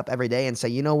to wake up every day and say,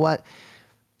 you know what?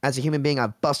 As a human being,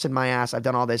 I've busted my ass. I've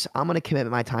done all this. I'm going to commit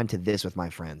my time to this with my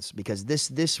friends, because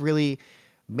this really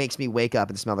makes me wake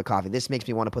up and smell the coffee. This makes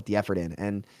me want to put the effort in.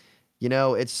 And, you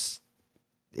know,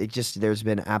 there's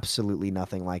been absolutely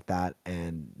nothing like that,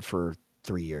 and for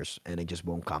 3 years, and it just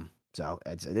won't come. So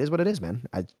it is what it is, man.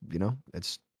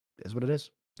 It's what it is.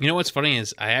 You know what's funny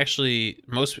is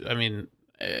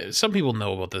some people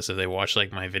know about this if they watch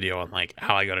like my video on like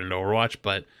how I got into Overwatch,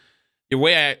 but the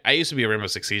way I used to be a Rainbow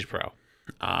Six Siege pro,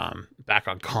 back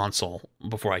on console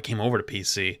before I came over to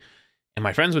PC, and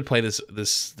my friends would play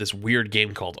this weird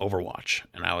game called Overwatch,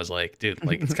 and I was like, dude,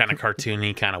 like, it's kind of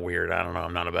cartoony, kind of weird. I don't know,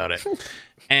 I'm not about it.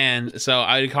 And so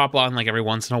I'd hop on like every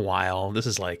once in a while. This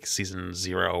is like season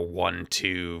 0, 1,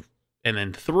 2, and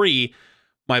then 3.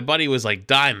 My buddy was like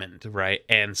Diamond, right?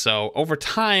 And so over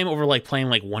time, over like playing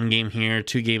like 1 game here,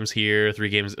 2 games here, 3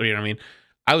 games, you know what I mean?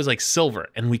 I was like Silver,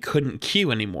 and we couldn't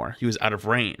queue anymore. He was out of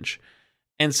range.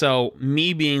 And so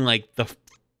me being like the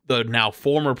now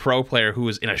former pro player who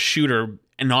was in a shooter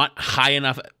and not high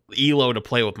enough elo to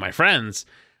play with my friends,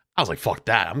 I was like, fuck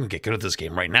that. I'm going to get good at this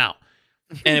game right now.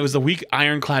 And it was the week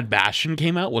Ironclad Bastion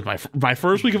came out. With my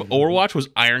first week of Overwatch was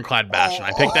Ironclad Bastion.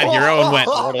 I picked that hero and went,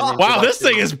 wow, this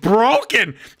thing is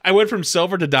broken. I went from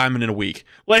Silver to Diamond in a week.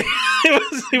 Like,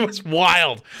 it was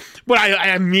wild. But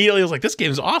I immediately was like, this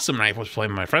game is awesome. And I was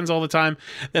playing with my friends all the time.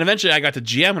 Then eventually I got to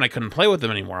GM and I couldn't play with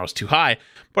them anymore. I was too high.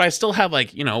 But I still had,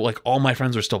 like, you know, like, all my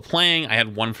friends were still playing. I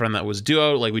had one friend that was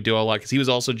duo. Like, we duo a lot because he was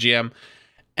also GM.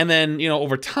 And then, you know,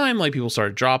 over time, like, people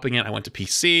started dropping it. I went to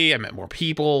PC. I met more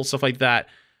people, stuff like that.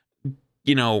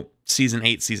 You know, season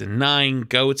 8, season 9,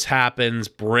 GOATS happens,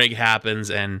 Brig happens,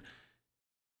 and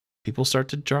people start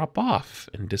to drop off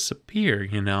and disappear,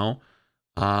 you know?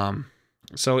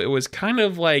 So it was kind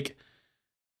of like,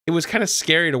 it was kind of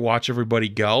scary to watch everybody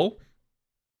go.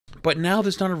 But now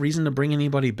there's not a reason to bring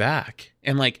anybody back.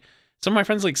 And like some of my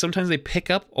friends, like sometimes they pick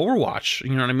up Overwatch.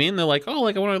 You know what I mean? They're like, oh,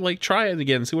 like I want to like try it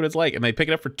again, see what it's like. And they pick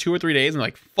it up for 2 or 3 days and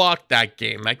like, fuck that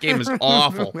game. That game is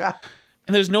awful.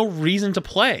 And there's no reason to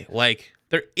play. Like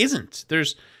there isn't.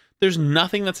 There's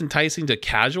nothing that's enticing to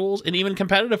casuals and even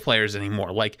competitive players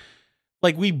anymore. Like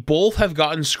we both have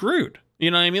gotten screwed. You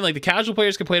know what I mean? Like the casual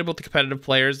players complain about the competitive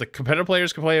players. The competitive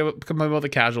players complain about the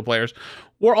casual players.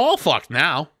 We're all fucked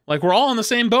now. Like we're all in the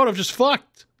same boat of just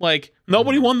fucked. Like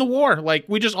nobody won the war. Like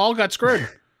we just all got screwed.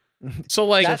 So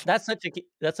like that's such a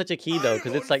key though,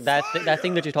 because it's like that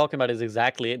thing that you're talking about is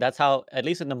exactly that's how, at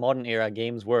least in the modern era,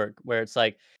 games work, where it's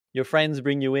like your friends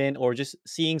bring you in, or just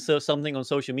seeing something on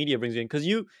social media brings you in, because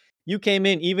you came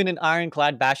in even in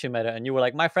Ironclad Bastion meta and you were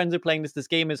like, my friends are playing this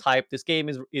game is hype, this game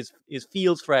is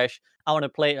feels fresh, I want to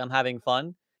play it, I'm having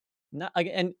fun.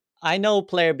 And I know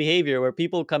player behavior where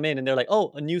people come in and they're like,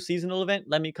 oh, a new seasonal event,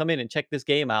 let me come in and check this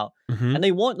game out. And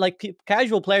they want, like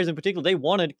casual players in particular, they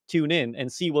want to tune in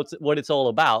and see what it's all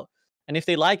about. And if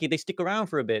they like it, they stick around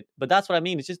for a bit. But that's what I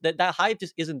mean. It's just that hype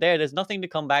just isn't there. There's nothing to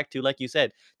come back to. Like you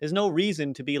said, there's no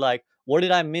reason to be like, what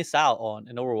did I miss out on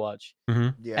in Overwatch?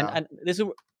 Yeah. And this is,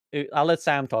 I'll let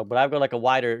Sam talk, but I've got like a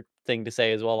wider thing to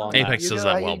say as well on Apex that. does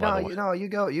that well, by the way. No, you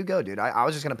go, dude. I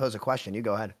was just gonna pose a question. You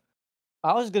go ahead.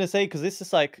 I was gonna say, because this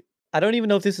is like, I don't even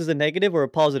know if this is a negative or a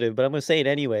positive, but I'm gonna say it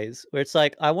anyways. Where it's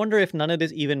like, I wonder if none of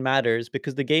this even matters,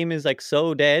 because the game is like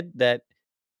so dead that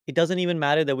it doesn't even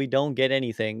matter that we don't get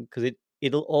anything, because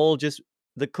it'll all just,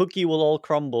 the cookie will all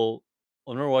crumble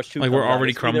on Overwatch 2. Like we're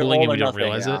already crumbling and we don't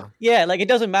realize it. Yeah, like it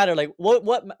doesn't matter. Like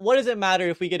what does it matter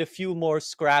if we get a few more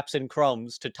scraps and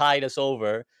crumbs to tide us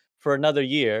over for another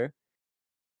year?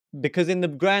 Because in the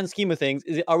grand scheme of things,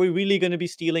 are we really going to be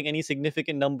stealing any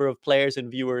significant number of players and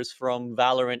viewers from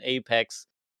Valorant, Apex,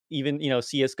 even,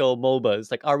 CSGO,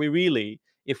 MOBAs? Like, are we really,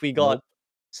 if we got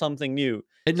something new?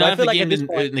 And So not I if feel the like game at this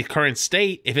point, in the current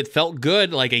state, if it felt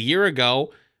good like a year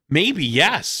ago, maybe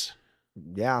yes.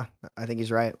 Yeah, I think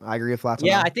he's right. I agree with Flats.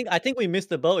 yeah, I think we missed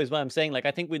the boat, is what I'm saying. Like,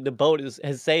 I think the boat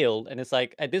has sailed, and it's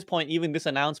like at this point, even this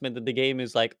announcement that the game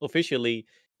is like officially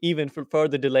even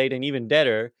further delayed and even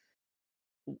deader.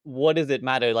 What does it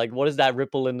matter? Like, what does that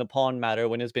ripple in the pond matter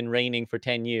when it's been raining for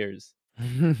 10 years?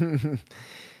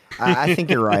 I think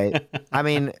you're right. I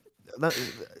mean,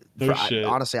 shit.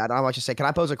 honestly, I don't know what to say. Can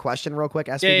I pose a question real quick,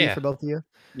 SVB, for both of you?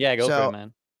 Yeah, go for it,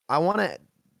 man. I want to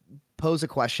pose a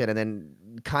question and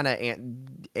then kind of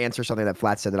answer something that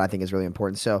Flat said that I think is really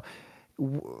important. So,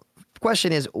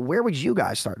 question is, where would you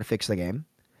guys start to fix the game?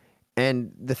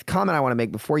 And the comment I want to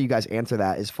make before you guys answer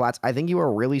that is, Flats, I think you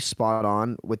are really spot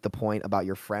on with the point about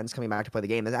your friends coming back to play the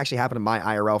game. This actually happened to my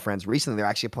IRL friends recently. They're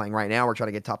actually playing right now. We're trying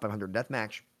to get top 500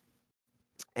 deathmatch.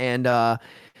 And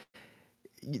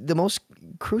the most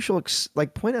crucial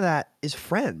point of that is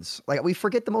friends. Like, we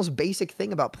forget the most basic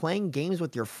thing about playing games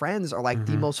with your friends are like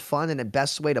the most fun and the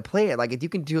best way to play it. Like, if you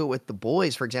can do it with the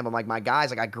boys, for example, like my guys,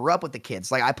 like I grew up with the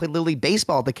kids. Like I play literally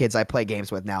baseball with the kids I play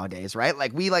games with nowadays, right?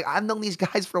 Like I've known these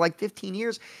guys for like 15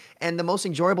 years, and the most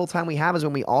enjoyable time we have is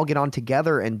when we all get on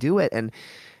together and do it. And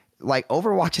like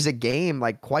Overwatch is a game,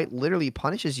 like quite literally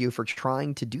punishes you for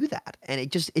trying to do that. And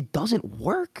it doesn't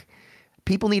work.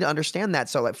 People need to understand that.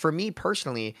 So, like, for me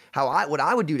personally, what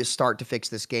I would do to start to fix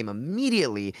this game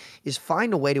immediately is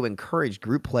find a way to encourage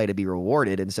group play to be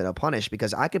rewarded instead of punished.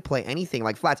 Because I could play anything.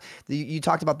 Like Flats, you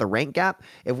talked about the rank gap.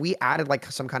 If we added like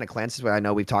some kind of clan system, I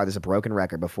know we've talked this is a broken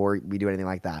record before we do anything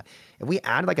like that. If we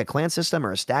added like a clan system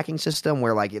or a stacking system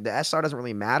where like the SR doesn't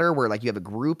really matter, where like you have a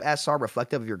group SR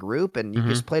reflective of your group and you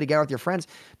just play together with your friends,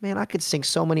 man, I could sink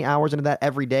so many hours into that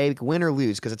every day, win or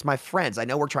lose, because it's my friends. I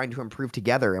know we're trying to improve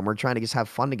together and we're trying to just have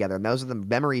fun together. And those are the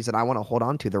memories that I want to hold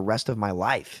on to the rest of my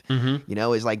life,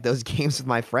 is like those games with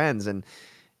my friends. And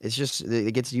it's just,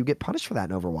 you get punished for that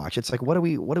in Overwatch. It's like, what are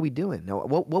we doing? No,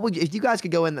 what would you, if you guys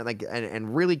could go in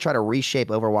and really try to reshape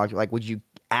Overwatch, like, would you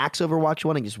axe Overwatch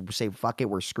 1 and just say, fuck it,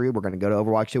 we're screwed, we're going to go to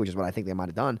Overwatch 2, which is what I think they might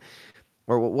have done?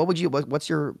 Or what's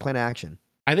your plan of action?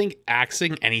 I think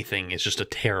axing anything is just a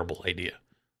terrible idea.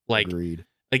 Like, Agreed.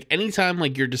 Like anytime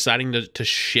like you're deciding to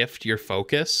shift your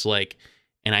focus, like,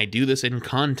 and I do this in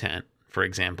content, for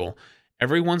example,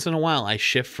 every once in a while I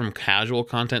shift from casual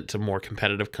content to more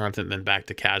competitive content, then back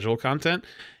to casual content.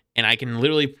 And I can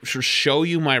literally show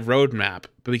you my roadmap,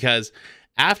 because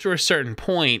after a certain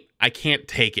point, I can't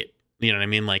take it. You know what I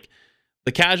mean? Like,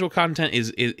 the casual content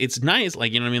it's nice.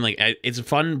 Like, you know what I mean? Like, it's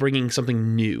fun bringing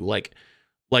something new. Like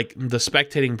the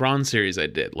spectating bronze series I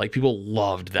did. Like, people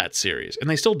loved that series, and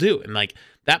they still do. And like,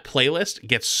 that playlist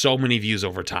gets so many views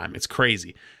over time. It's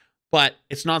crazy. But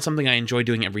it's not something I enjoy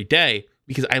doing every day,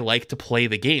 because I like to play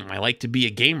the game. I like to be a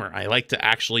gamer. I like to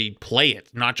actually play it,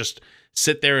 not just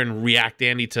sit there and react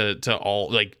Andy to all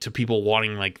like to people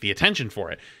wanting like the attention for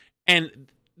it. And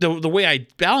the way I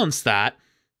balance that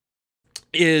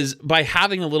is by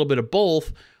having a little bit of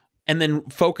both and then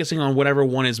focusing on whatever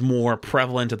one is more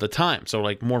prevalent at the time. So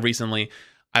like more recently,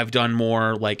 I've done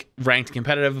more like ranked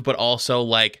competitive, but also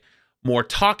like more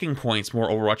talking points, more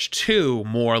Overwatch 2,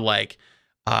 more like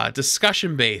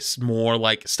discussion based, more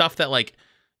like stuff that like,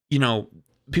 you know,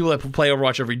 people that play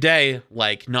Overwatch every day,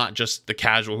 like not just the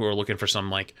casual who are looking for some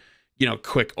like, you know,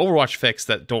 quick Overwatch fix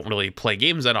that don't really play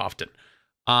games that often,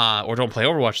 or don't play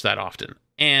Overwatch that often.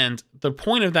 And the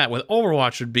point of that with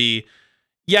Overwatch would be,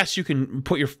 yes, you can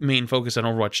put your main focus on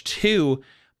Overwatch 2,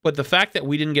 but the fact that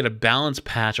we didn't get a balance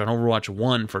patch on Overwatch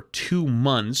 1 for 2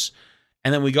 months,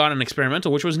 and then we got an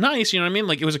experimental, which was nice, you know what I mean?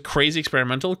 Like, it was a crazy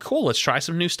experimental. Cool, let's try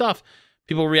some new stuff.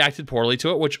 People reacted poorly to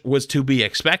it, which was to be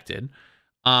expected.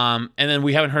 And then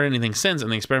we haven't heard anything since,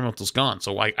 and the experimental's gone.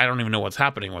 So I don't even know what's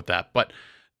happening with that. But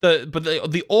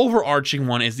the overarching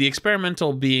one is the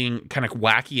experimental being kind of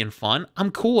wacky and fun. I'm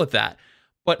cool with that.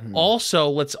 But also,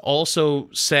 let's also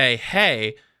say,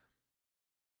 hey,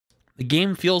 the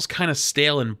game feels kind of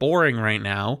stale and boring right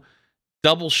now.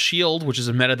 Double shield, which is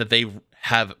a meta that they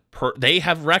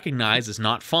have recognized is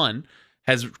not fun,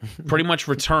 has pretty much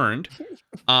returned.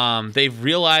 They've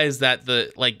realized that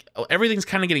everything's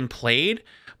kind of getting played,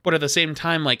 but at the same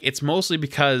time, like, it's mostly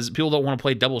because people don't want to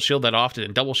play double shield that often,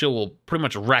 and double shield will pretty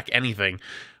much wreck anything.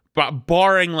 But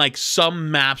barring like some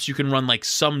maps, you can run like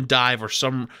some dive or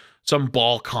some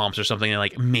ball comps or something and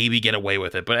like maybe get away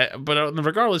with it. But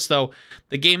regardless, though,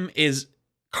 the game is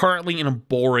currently in a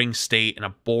boring state and a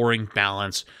boring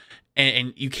balance,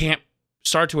 and you can't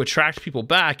start to attract people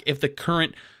back if the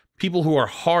current people who are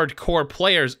hardcore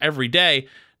players every day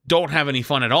don't have any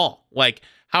fun at all. Like,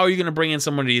 how are you going to bring in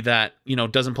somebody that, you know,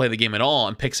 doesn't play the game at all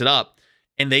and picks it up,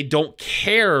 and they don't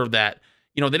care that,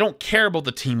 you know, they don't care about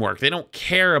the teamwork, they don't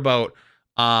care about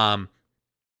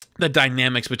the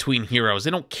dynamics between heroes,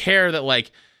 they don't care that,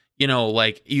 like, you know,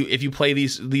 like, if you play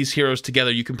these heroes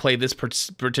together, you can play this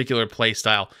particular play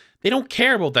style. They don't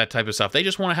care about that type of stuff. They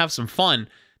just want to have some fun.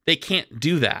 They can't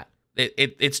do that.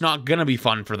 It's not gonna be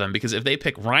fun for them, because if they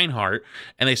pick Reinhardt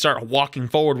and they start walking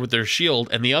forward with their shield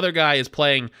and the other guy is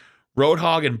playing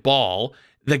Roadhog and Ball,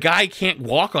 the guy can't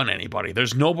walk on anybody.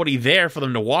 There's nobody there for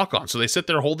them to walk on. So they sit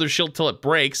there, hold their shield till it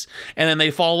breaks, and then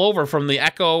they fall over from the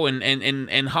Echo and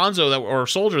Hanzo or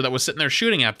Soldier that was sitting there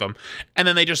shooting at them. And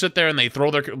then they just sit there and they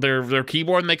throw their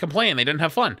keyboard and they complain they didn't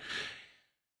have fun.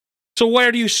 So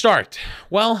where do you start?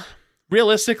 Well,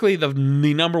 realistically, the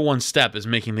number one step is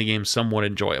making the game somewhat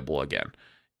enjoyable again.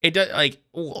 It does,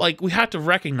 like we have to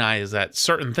recognize that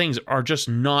certain things are just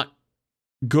not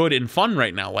good and fun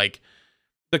right now. Like,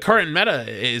 the current meta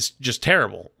is just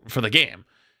terrible for the game.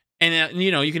 And,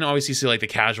 you know, you can always see like the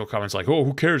casual comments like, oh,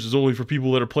 who cares? It's only for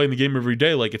people that are playing the game every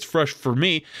day. Like, it's fresh for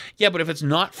me. Yeah, but if it's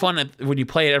not fun when you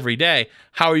play it every day,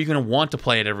 how are you going to want to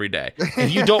play it every day?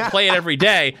 If you don't play it every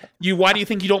day, why do you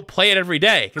think you don't play it every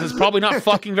day? Because it's probably not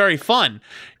fucking very fun.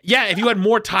 Yeah, if you had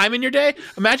more time in your day,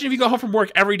 imagine if you go home from work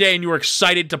every day and you were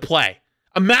excited to play.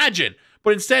 Imagine.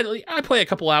 But instead, I play a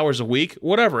couple hours a week.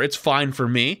 Whatever, it's fine for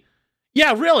me.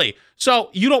 Yeah, really? So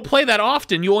you don't play that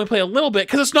often, you only play a little bit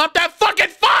because it's not that fucking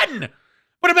fun!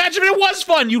 But imagine if it was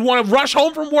fun. You'd want to rush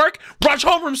home from work, rush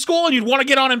home from school, and you'd want to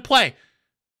get on and play.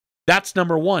 That's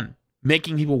number one,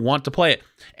 making people want to play it.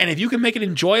 And if you can make it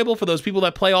enjoyable for those people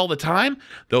that play all the time,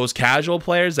 those casual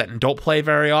players that don't play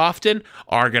very often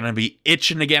are going to be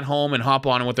itching to get home and hop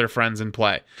on with their friends and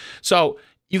play. So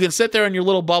you can sit there in your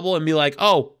little bubble and be like,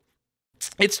 oh,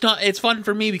 it's fun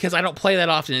for me because I don't play that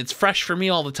often. It's fresh for me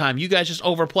all the time. You guys just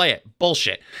overplay it.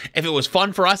 Bullshit. If it was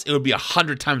fun for us, it would be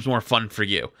 100 times more fun for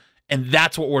you. And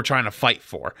that's what we're trying to fight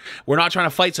for. We're not trying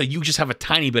to fight so you just have a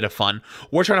tiny bit of fun.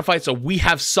 We're trying to fight so we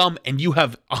have some and you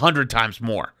have 100 times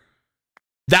more.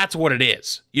 That's what it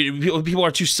is. People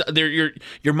are too.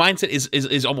 Your mindset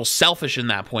is almost selfish in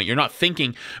that point. You're not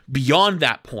thinking beyond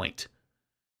that point.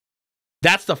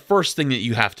 That's the first thing that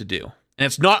you have to do. And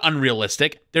it's not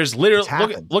unrealistic. There's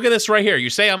literally, look at this right here.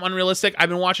 You say I'm unrealistic. I've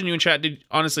been watching you in chat. Dude,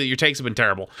 honestly, your takes have been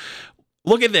terrible.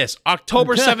 Look at this.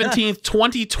 October 17th,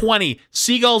 2020.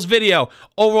 Seagull's video.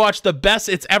 Overwatch, the best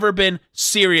it's ever been.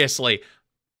 Seriously.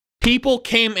 People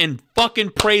came and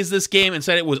fucking praised this game and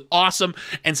said it was awesome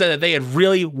and said that they had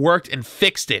really worked and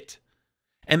fixed it.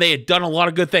 And they had done a lot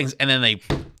of good things. And then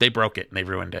they broke it and they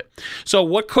ruined it. So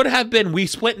what could have been, we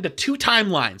split into 2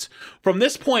 timelines. From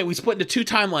this point, we split into 2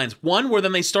 timelines. One where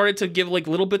then they started to give like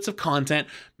little bits of content,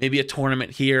 maybe a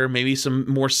tournament here, maybe some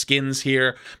more skins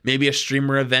here, maybe a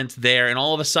streamer event there. And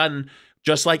all of a sudden,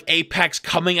 Just like Apex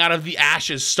coming out of the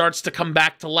ashes starts to come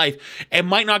back to life. It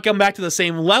might not come back to the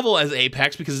same level as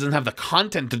Apex because it doesn't have the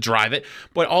content to drive it,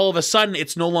 but all of a sudden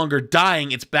it's no longer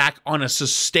dying. It's back on a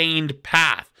sustained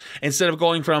path. Instead of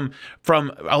going from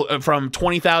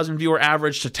 20,000 viewer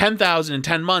average to 10,000 in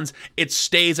 10 months, it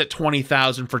stays at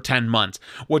 20,000 for 10 months,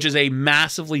 which is a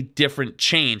massively different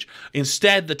change.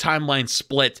 Instead, the timeline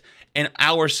split and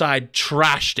our side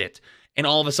trashed it. And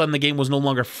all of a sudden, the game was no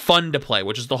longer fun to play,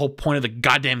 which is the whole point of the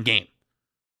goddamn game.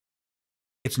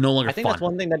 It's no longer fun. I think that's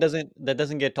one thing that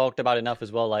doesn't get talked about enough as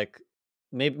well. Like,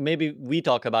 maybe we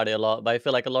talk about it a lot, but I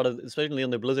feel like a lot of, especially on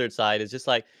the Blizzard side, is just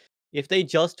like, if they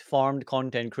just farmed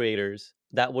content creators,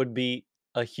 that would be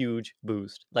a huge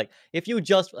boost. Like, if you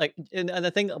just, like, and I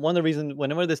think one of the reasons,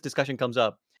 whenever this discussion comes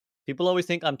up, people always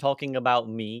think I'm talking about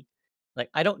me. Like,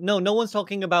 I don't know. No one's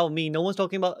talking about me. No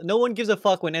one gives a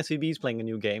fuck when SVB is playing a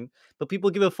new game, but people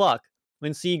give a fuck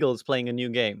when Seagull's playing a new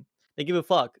game. They give a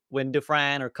fuck when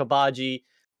Defran or Kabaji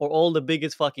or all the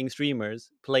biggest fucking streamers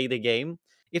play the game.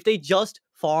 If they just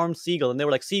farmed Seagull and they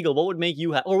were like, Seagull, what would make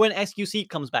you happy? Or when SQC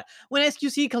comes back. When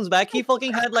SQC comes back, he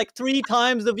fucking had like 3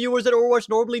 times the viewers that Overwatch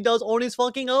normally does on his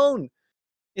fucking own.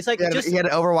 It's like, he had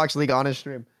an Overwatch League on his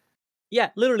stream.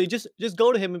 Yeah, literally, just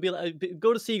go to him and be like,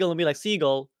 go to Seagull and be like,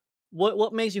 Seagull,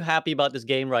 what makes you happy about this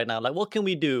game right now? Like, what can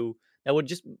we do that would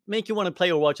just make you want to play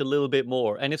Overwatch a little bit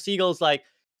more? And if Seagull's like,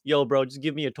 yo, bro, just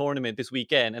give me a tournament this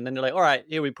weekend, and then they're like, all right,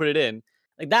 here, we put it in.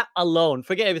 Like, that alone,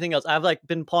 forget everything else. I've like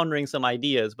been pondering some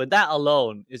ideas, but that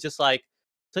alone is just like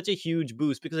such a huge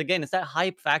boost because again, it's that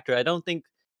hype factor. I don't think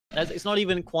it's not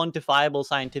even quantifiable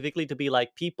scientifically to be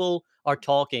like, people are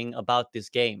talking about this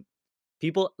game.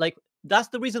 People like, that's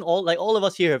the reason all of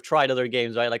us here have tried other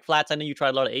games, right? Like Flats, I know you tried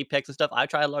a lot of Apex and stuff. I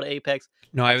tried a lot of Apex.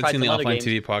 No, I haven't seen the Offline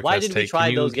TV podcast. Why did we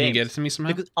try those games? Can you get it to me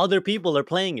somehow? Because other people are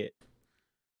playing it.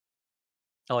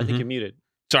 Oh, I think you're muted.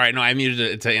 Sorry, no, I muted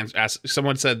it to ask.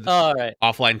 Someone said right.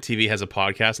 Offline TV has a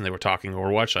podcast and they were talking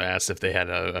Overwatch. I asked if they had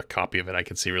a copy of it I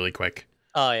could see really quick.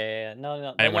 Oh yeah.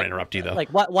 No. I didn't want to interrupt you though. Like,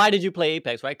 why did you play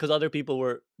Apex, right? Because other people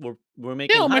were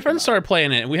making. Yeah, my friends started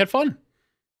playing it and we had fun.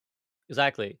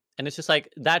 Exactly. And it's just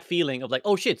like that feeling of like,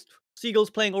 oh shit, Seagull's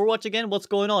playing Overwatch again. What's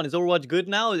going on? Is Overwatch good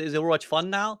now? Is Overwatch fun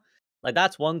now? Like,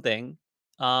 that's one thing.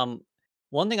 One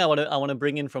thing I want to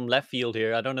bring in from left field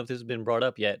here. I don't know if this has been brought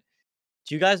up yet.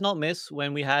 Do you guys not miss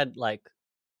when we had like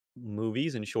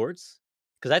movies and shorts?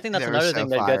 Because I think that's another thing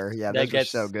that gets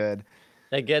so good.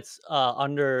 That gets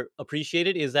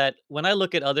underappreciated is that when I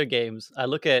look at other games, I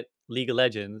look at League of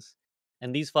Legends,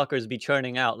 and these fuckers be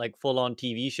churning out like full-on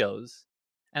TV shows.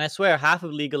 And I swear half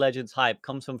of League of Legends hype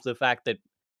comes from the fact that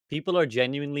people are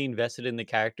genuinely invested in the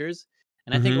characters.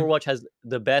 And I think Overwatch has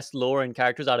the best lore and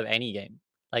characters out of any game.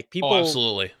 Like, people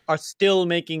absolutely are still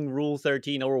making Rule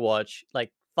 13 Overwatch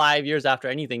like 5 years after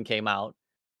anything came out.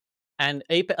 And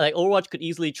Apex, like, Overwatch could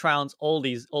easily trounce all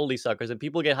these suckers. And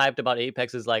people get hyped about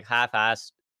Apex's like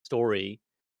half-assed story.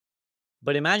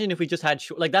 But imagine if we just had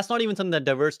like, that's not even something that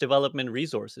diverse development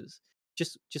resources.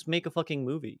 Just make a fucking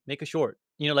movie. Make a short.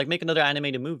 You know, like, make another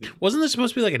animated movie. Wasn't this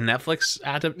supposed to be like a Netflix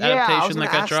adaptation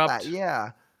that got dropped?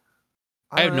 Yeah.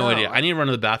 I have no idea. I need to run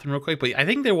to the bathroom real quick, but I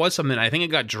think there was something. I think it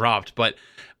got dropped. But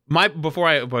I'll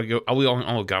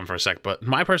go on for a sec. But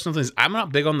my personal thing is, I'm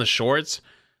not big on the shorts,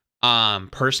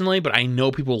 personally, but I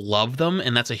know people love them,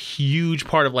 and that's a huge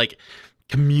part of like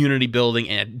community building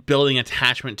and building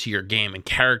attachment to your game and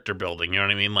character building. You know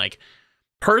what I mean? Like,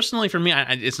 personally, for me,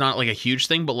 it's not like a huge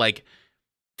thing, but like,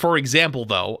 for example,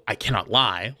 though, I cannot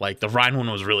lie. Like, the Rhine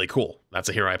one was really cool. That's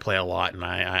a hero I play a lot, and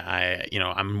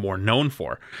I'm more known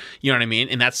for. You know what I mean?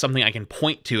 And that's something I can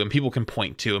point to, and people can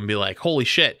point to, and be like, "Holy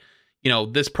shit! You know,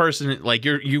 this person, like,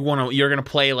 you're gonna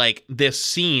play like this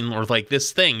scene or like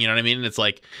this thing." You know what I mean? And it's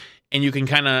like, and you can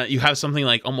you have something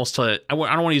like almost to, I don't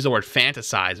want to use the word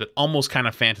fantasize, but almost kind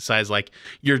of fantasize like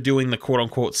you're doing the quote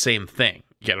unquote same thing.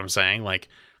 You get what I'm saying? Like,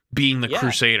 being the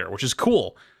Crusader, which is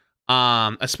cool.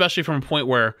 Especially from a point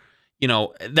where, you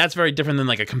know, that's very different than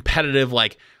like a competitive,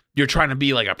 like, you're trying to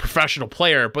be like a professional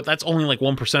player, but that's only like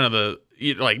 1% of the,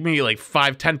 like, maybe like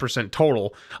 5-10%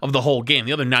 total of the whole game.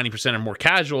 The other 90% are more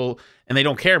casual and they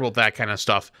don't care about that kind of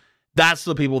stuff. That's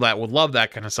the people that would love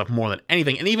that kind of stuff more than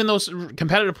anything. And even those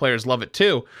competitive players love it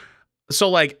too. So,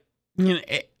 like, you know,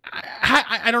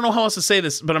 I don't know how else to say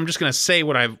this, but I'm just going to say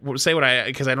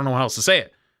because I don't know how else to say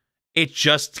it. It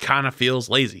just kind of feels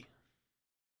lazy.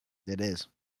 It is.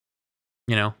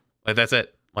 You know, like, that's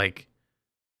it. Like,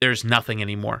 there's nothing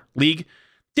anymore. League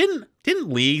didn't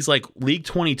leagues like League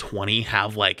 2020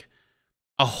 have like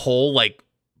a whole like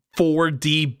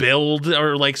 4D build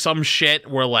or like some shit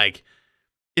where like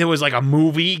it was like a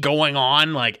movie going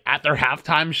on like at their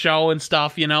halftime show and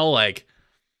stuff, you know? Like,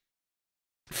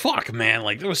 fuck, man,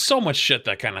 like there was so much shit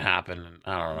that kind of happened.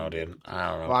 I don't know, dude. I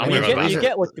don't know. Well, I I'm mean, gonna go You back.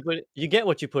 get what you put. You get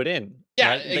what you put in. Yeah,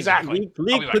 right? Like, exactly. I'll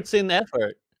League be back. puts in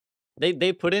effort.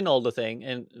 They put in all the thing,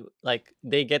 and like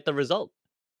they get the result.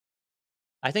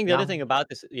 I think the other Yeah. thing about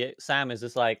this, Sam, is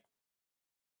just like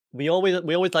we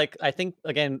always like. I think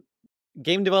again,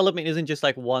 game development isn't just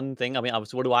like one thing. I mean,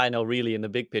 obviously, what do I know really in the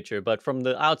big picture? But from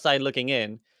the outside looking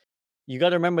in, you got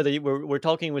to remember that we're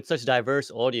talking with such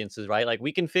diverse audiences, right? Like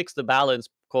we can fix the balance,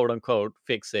 quote unquote,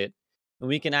 fix it, and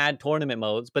we can add tournament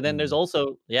modes. But then there's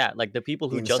also, like the people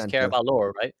The who just care incentive. about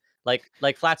lore, right?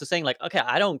 Like Flats is saying, like, okay,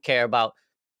 I don't care about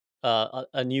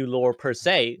a new lore per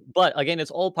se, but again,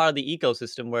 it's all part of the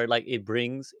ecosystem where like it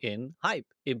brings in hype,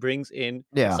 it brings in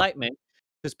Yeah. excitement.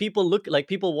 Because people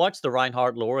watch the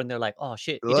Reinhardt lore and they're like, oh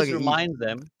shit, it Look, just reminds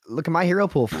them look at my hero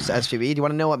pool for SVB. Do you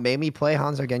want to know what made me play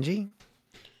Hanzo Genji?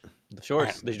 the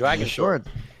shorts, the dragon Sure. sword.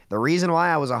 The reason why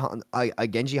I was a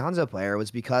Genji Hanzo player was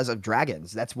because of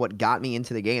dragons. That's what got me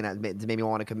into the game. That made me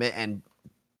want to commit. And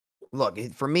look,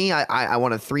 for me, I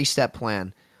want a 3-step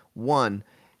plan. One,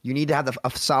 you need to have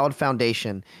a solid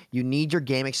foundation. You need your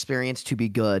game experience to be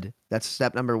good. That's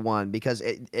step number one. Because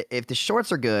if the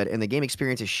shorts are good and the game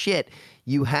experience is shit,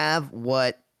 you have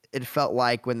what it felt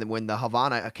like when the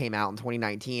Havana came out in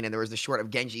 2019 and there was the short of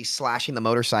Genji slashing the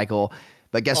motorcycle.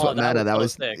 But guess what meta that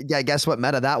was? Sick. Yeah, guess what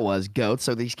meta that was? Goat.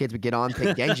 So these kids would get on,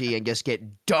 pick Genji, and just get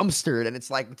dumpstered. And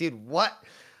it's like, dude, what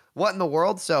in the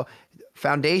world? So,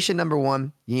 foundation number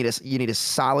one, you need a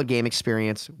solid game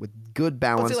experience with good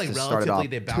balance like to start it off.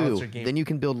 relatively they balance Two, their game. then you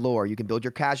can build lore. You can build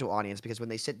your casual audience because when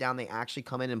they sit down, they actually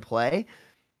come in and play.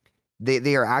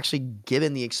 They are actually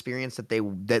given the experience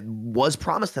that was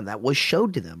promised them, that was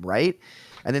showed to them, right?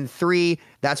 And then 3,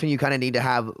 that's when you kind of need to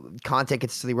have content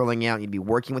consistently rolling out. You'd be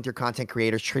working with your content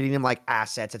creators, treating them like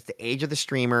assets. It's the age of the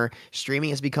streamer.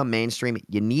 Streaming has become mainstream.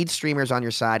 You need streamers on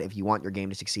your side if you want your game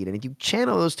to succeed. And if you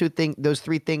channel those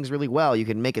 3 things really well, you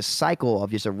can make a cycle of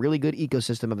just a really good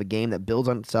ecosystem of a game that builds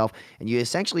on itself. And you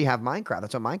essentially have Minecraft.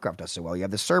 That's what Minecraft does so well. You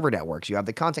have the server networks. You have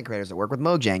the content creators that work with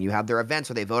Mojang. You have their events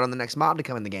where they vote on the next mob to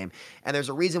come in the game. And there's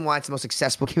a reason why it's the most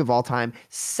successful game of all time,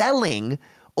 selling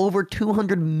over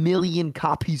 200 million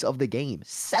copies of the game.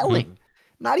 Selling.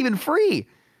 Not even free.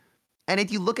 And if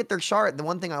you look at their chart, the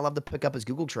one thing I love to pick up is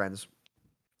Google Trends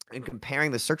and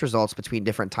comparing the search results between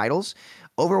different titles.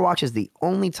 Overwatch is the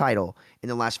only title in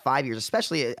the last 5 years,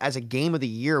 especially as a Game of the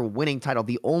Year winning title,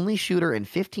 the only shooter in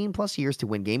 15 plus years to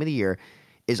win Game of the Year,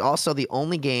 is also the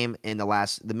only game in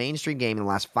the mainstream game in the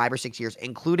last 5 or 6 years,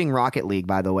 including Rocket League,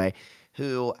 by the way,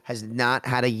 who has not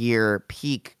had a year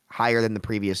peak higher than the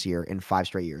previous year in 5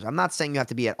 straight years. I'm not saying you have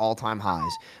to be at all-time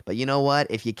highs, but you know what?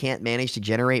 If you can't manage to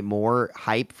generate more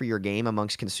hype for your game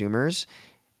amongst consumers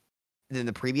than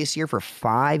the previous year for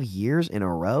 5 years in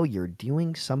a row, you're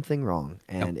doing something wrong,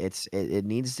 and it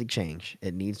needs to change.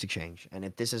 It needs to change. And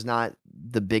if this is not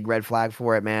the big red flag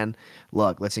for it, man,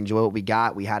 look, let's enjoy what we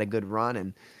got. We had a good run,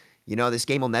 and this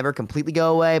game will never completely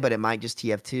go away, but it might just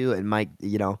TF2. It might,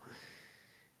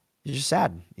 it's just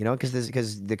sad,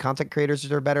 because the content creators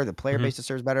deserve better, the player base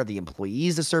deserves better, the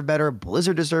employees deserve better,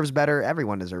 Blizzard deserves better,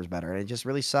 everyone deserves better. And it just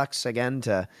really sucks, again,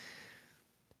 to,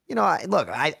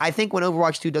 I think when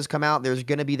Overwatch 2 does come out, there's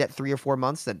going to be that 3 or 4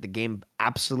 months that the game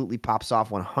absolutely pops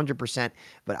off 100%.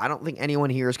 But I don't think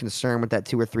anyone here is concerned with that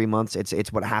 2 or 3 months.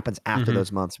 It's what happens after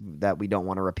those months that we don't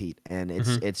want to repeat. And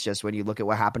it's just when you look at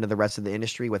what happened to the rest of the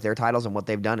industry with their titles and what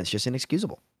they've done, it's just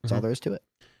inexcusable. That's all there is to it.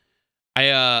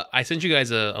 I sent you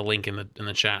guys a link in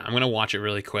the chat. I'm gonna watch it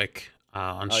really quick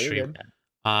on stream.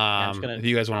 If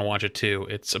you guys want to watch it too,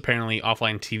 it's apparently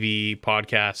offline TV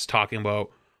podcast talking about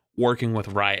working with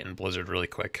Riot and Blizzard really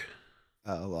quick.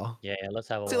 Oh well. Yeah, let's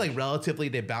have a say like relatively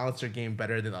they balance their game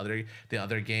better than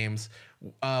other games.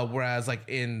 Whereas like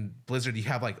in Blizzard you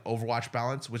have like Overwatch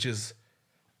balance, which is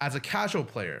as a casual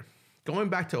player going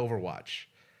back to Overwatch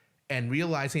and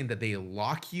realizing that they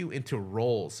lock you into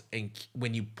roles, and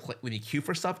when you queue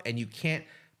for stuff and you can't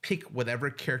pick whatever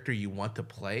character you want to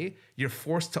play, you're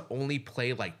forced to only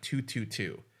play like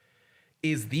 2-2-2,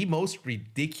 is the most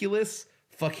ridiculous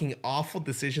fucking awful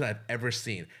decision I've ever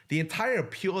seen. The entire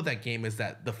appeal of that game is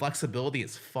that the flexibility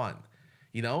is fun,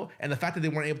 and the fact that they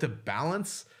weren't able to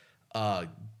balance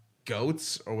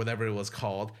goats or whatever it was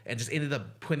called, and just ended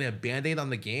up putting a band-aid on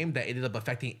the game that ended up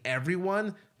affecting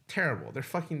everyone. Terrible. They're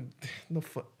fucking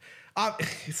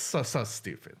it's so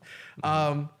stupid.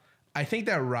 I think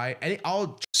that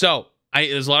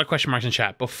there's a lot of question marks in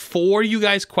chat. Before you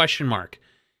guys question mark,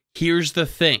 here's the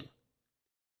thing.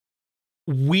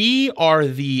 We are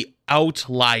the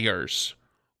outliers.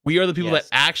 We are the people that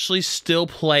actually still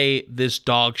play this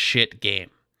dog shit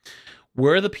game.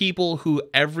 We're the people who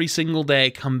every single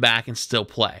day come back and still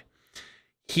play.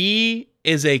 He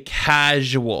is a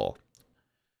casual.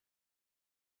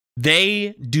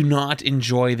 They do not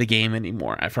enjoy the game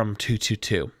anymore from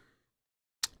 222.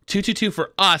 222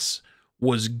 for us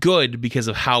was good because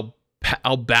of how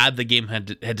bad the game had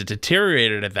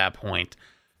deteriorated at that point.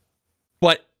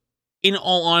 But in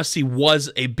all honesty, was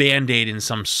a band-aid in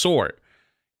some sort.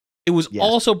 It was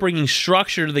also bringing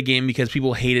structure to the game because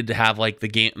people hated to have like the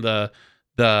game,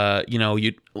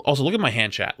 you also look at my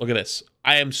hand chat. Look at this.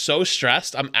 I am so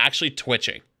stressed. I'm actually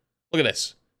twitching. Look at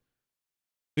this.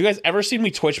 Have you guys ever seen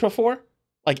me twitch before?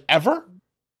 Like ever?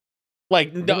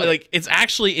 Like no, like it's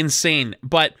actually insane.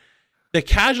 But the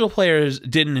casual players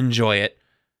didn't enjoy it.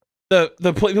 The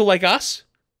people like us,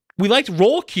 we liked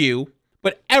roll queue,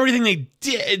 but everything they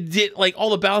did like all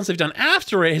the balance they've done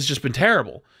after it has just been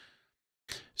terrible.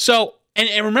 So,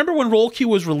 and remember when roll queue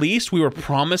was released, we were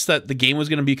promised that the game was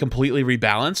going to be completely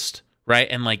rebalanced, right?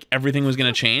 And like everything was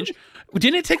going to change.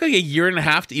 Didn't it take like a year and a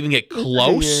half to even get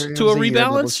close to a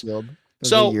rebalance?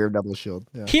 So, double shield.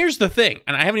 Yeah. Here's the thing,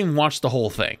 and I haven't even watched the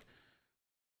whole thing.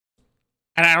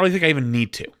 And I don't think I even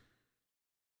need to.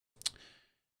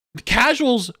 The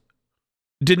casuals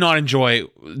did not enjoy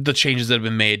the changes that have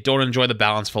been made, don't enjoy the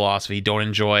balance philosophy, don't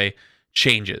enjoy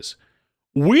changes.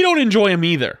 We don't enjoy them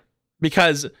either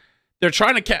because they're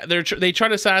trying to they try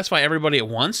to satisfy everybody at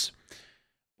once.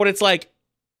 But it's like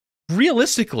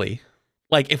realistically,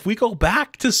 like if we go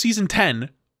back to season 10,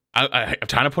 I'm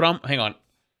trying to put on, hang on.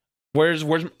 Where's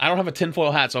I don't have a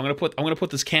tinfoil hat, so I'm gonna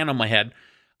put this can on my head.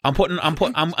 I'm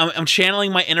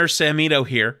channeling my inner Samito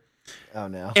here. Oh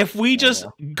no. If we just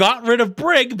got rid of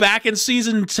Brig back in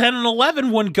season 10 and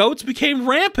 11 when goats became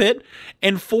rampant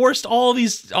and forced all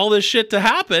this shit to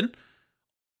happen,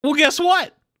 well, guess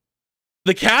what?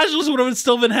 The casuals would have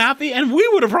still been happy, and we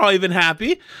would have probably been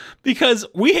happy because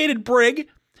we hated Brig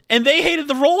and they hated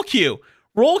the roll queue.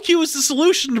 Roll queue is the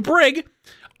solution to Brig.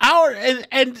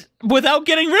 And without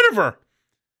getting rid of her.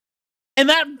 And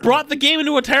that brought the game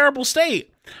into a terrible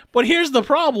state. But here's the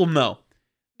problem, though.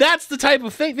 That's the type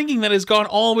of thinking that has gone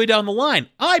all the way down the line.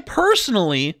 I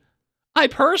personally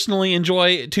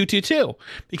enjoy 222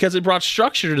 because it brought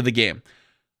structure to the game.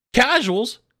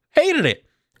 Casuals hated it.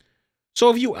 So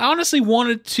if you honestly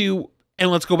wanted to, and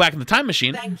let's go back in the time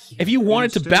machine, if you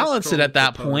wanted to balance it at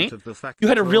that point, you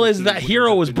had to realize that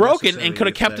hero was broken and could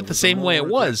have kept it the same way it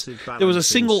was. There was a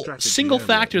single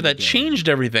factor that changed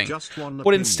everything.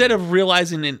 But instead of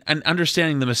realizing and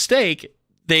understanding the mistake,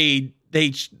 they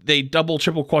double,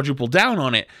 triple, quadruple down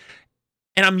on it.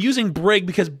 And I'm using Brig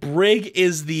because Brig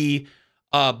is the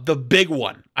big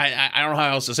one. I don't know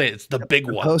how else to say it. It's the big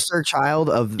one. Poster child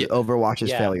of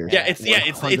Overwatch's failures. Yeah, it's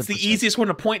the easiest one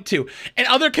to point to. And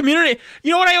other community,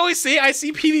 you know what I always see? I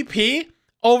see PvP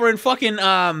over in fucking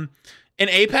in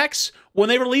Apex when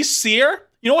they released Seer.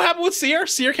 You know what happened with Seer?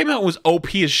 Seer came out and was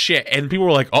OP as shit, and people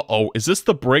were like, "Uh-oh, is this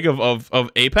the Brig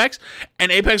of Apex?"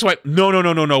 And Apex went,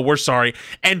 "No, we're sorry,"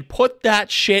 and put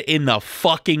that shit in the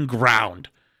fucking ground.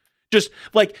 Just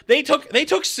like they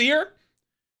took Seer.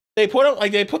 They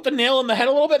put the nail in the head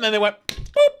a little bit, and then they went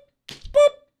boop,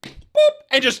 boop, boop,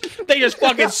 and they just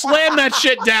fucking slammed that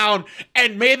shit down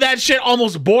and made that shit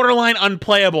almost borderline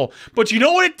unplayable. But you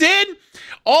know what it did?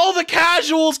 All the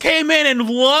casuals came in and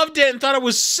loved it and thought it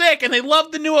was sick, and they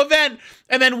loved the new event.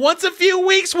 And then once a few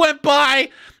weeks went by,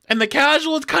 and the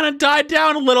casuals kind of died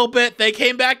down a little bit, they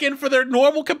came back in for their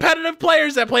normal competitive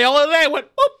players that play all the day, went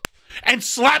boop, and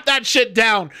slapped that shit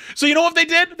down. So you know what they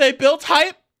did? They built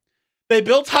hype.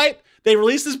 They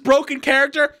released this broken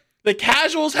character. The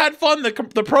casuals had fun.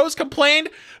 The pros complained.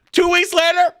 2 weeks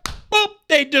later, boop,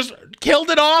 they just killed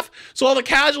it off. So all the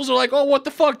casuals are like, oh, what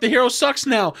the fuck? The hero sucks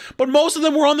now. But most of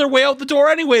them were on their way out the door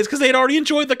anyways because they'd already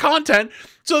enjoyed the content.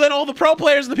 So then all the pro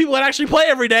players and the people that actually play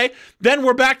every day then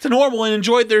were back to normal and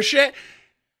enjoyed their shit.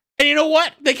 And you know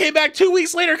what? They came back 2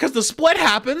 weeks later because the split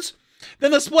happens.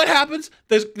 Then the split happens.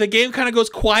 The game kind of goes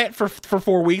quiet for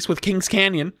 4 weeks with King's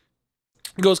Canyon.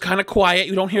 It goes kind of quiet.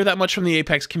 You don't hear that much from the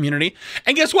Apex community.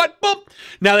 And guess what? Boom!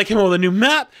 Now they came up with a new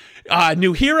map,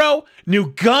 new hero,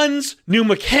 new guns, new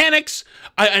mechanics.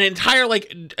 An entire a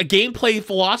gameplay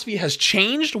philosophy has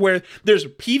changed where there's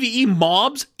PvE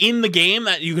mobs in the game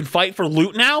that you can fight for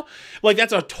loot now. Like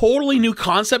that's a totally new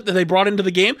concept that they brought into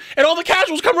the game. And all the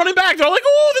casuals come running back. They're like,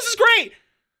 oh, this is great.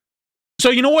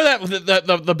 So you know where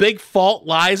the big fault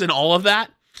lies in all of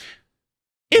that?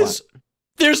 Is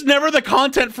there's never the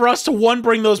content for us to, one,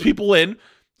 bring those people in.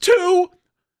 Two,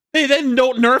 they then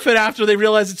don't nerf it after they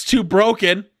realize it's too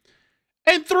broken.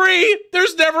 And three,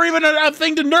 there's never even a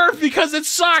thing to nerf because it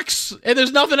sucks. And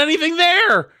there's anything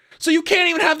there. So you can't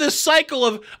even have this cycle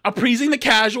of appeasing the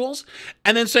casuals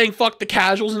and then saying fuck the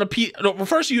casuals and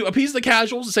first you appease the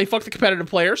casuals and say fuck the competitive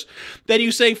players. Then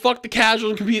you say fuck the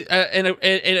casuals and compete and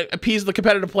appease the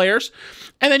competitive players.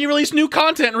 And then you release new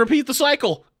content and repeat the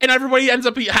cycle. And everybody ends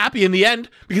up happy in the end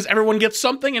because everyone gets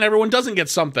something and everyone doesn't get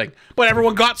something. But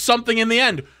everyone got something in the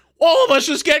end. All of us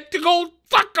just get to go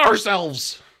fuck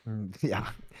ourselves. Yeah.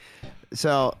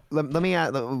 So let me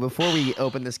add, before we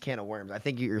open this can of worms, I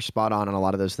think you're spot on a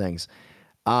lot of those things.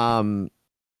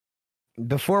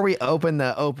 Before we open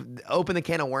the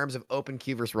can of worms of open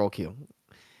queue versus roll queue,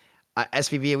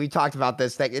 SVB, we talked about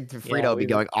this. Frito would be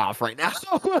going off right now.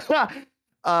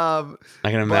 I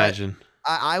can imagine.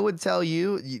 I would tell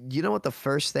you, you know what the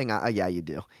first thing? Yeah, you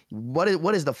do.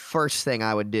 What is the first thing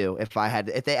I would do if I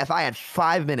had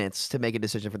 5 minutes to make a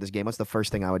decision for this game? What's the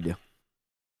first thing I would do?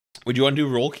 Would you want to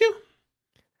do roll queue?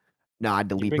 No, I'd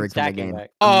delete Brig from the game. Back.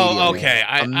 Oh, okay.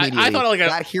 I thought like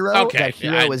that hero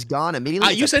was gone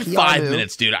immediately. You said 5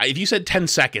 minutes, dude. If you said 10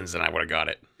 seconds, then I would have got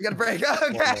it. You got a break.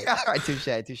 Okay. All right.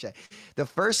 Touche. The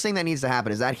first thing that needs to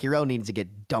happen is that hero needs to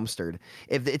get dumpstered.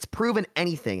 If it's proven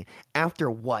anything,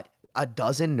 after what? A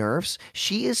dozen nerfs,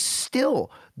 she is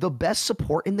still the best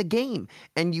support in the game.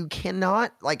 And you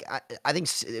cannot, like, I think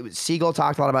Seagull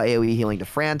talked a lot about AoE healing.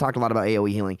 DeFran talked a lot about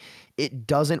AoE healing. It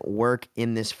doesn't work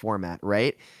in this format,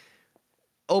 right?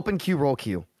 Open queue, roll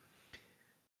queue.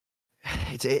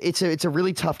 It's a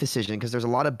really tough decision because there's a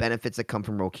lot of benefits that come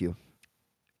from roll queue.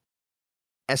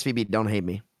 SVB, don't hate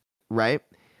me, right?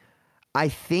 I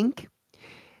think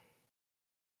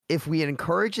if we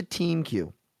encourage a team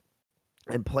queue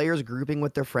and players grouping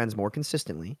with their friends more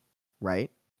consistently,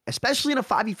 right? Especially in a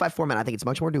 5v5 format, I think it's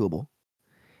much more doable.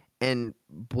 And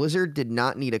Blizzard did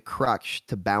not need a crutch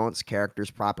to balance characters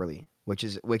properly, which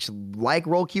like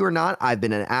roll queue or not, I've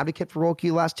been an advocate for roll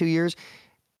queue the last 2 years.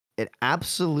 It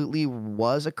absolutely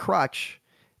was a crutch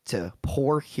to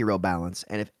poor hero balance.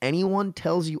 And if anyone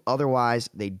tells you otherwise,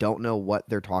 they don't know what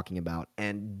they're talking about.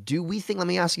 And do we think, let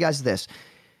me ask you guys this.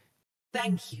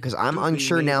 Thank you. Because I'm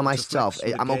unsure now myself.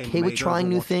 I'm okay with trying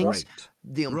new things.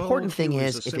 The important thing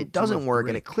is, if it doesn't work,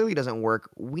 and it clearly doesn't work,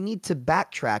 we need to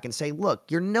backtrack and say,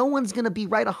 look, no one's going to be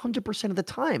right 100% of the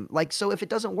time. Like, so if it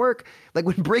doesn't work, like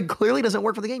when Brig clearly doesn't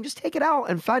work for the game, just take it out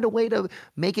and find a way to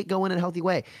make it go in a healthy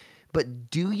way. But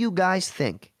do you guys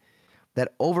think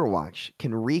that Overwatch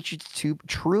can reach its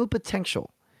true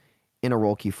potential in a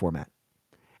role queue format?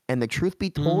 And the truth be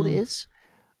told is,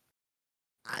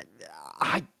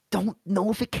 I don't know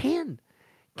if it can,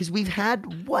 because we've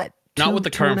had what? Not with the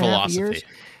current philosophy. Years?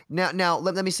 Now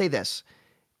let me say this.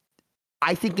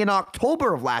 I think in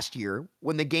October of last year,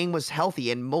 when the game was healthy,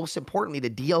 and most importantly, the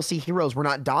DLC heroes were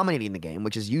not dominating the game,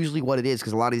 which is usually what it is,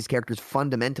 because a lot of these characters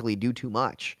fundamentally do too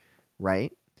much,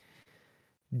 right?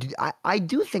 I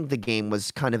do think the game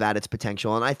was kind of at its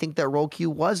potential, and I think that role queue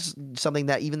was something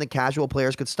that even the casual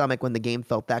players could stomach when the game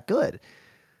felt that good.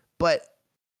 But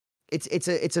it's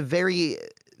a very,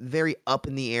 very up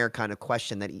in the air kind of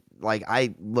question that, like,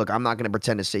 I'm not going to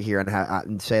pretend to sit here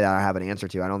and say that I have an answer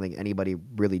to. I don't think anybody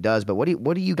really does. But what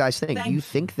do you guys think? Do you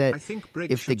think that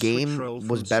if the game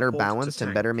was better balanced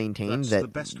and better maintained, do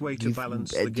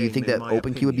you think that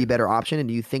open queue would be a better option? And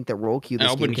do you think that role queue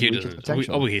this game can reach its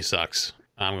potential? Open queue sucks.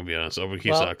 I'm gonna be honest. Open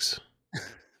queue sucks.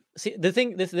 See, the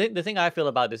thing I feel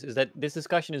about this is that this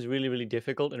discussion is really, really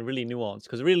difficult and really nuanced.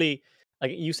 Because really,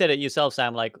 like you said it yourself,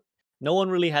 Sam, like no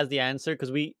one really has the answer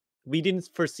because we didn't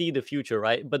foresee the future,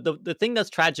 right? But the thing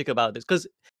that's tragic about this, because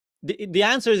the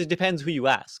answer is it depends who you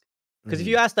ask. Because if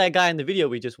you ask that guy in the video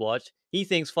we just watched, he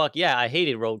thinks, fuck yeah, I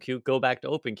hated role queue, go back to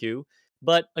open queue.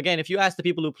 But again, if you ask the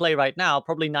people who play right now,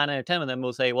 probably 9 out of 10 of them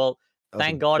will say, well,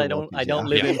 thank God I don't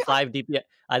live in 5 DPS.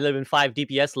 I live in 5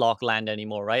 DPS lock land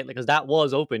anymore, right? Because that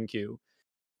was open queue.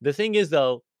 The thing is,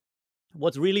 though,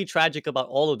 what's really tragic about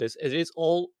all of this is it's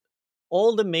all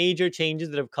the major changes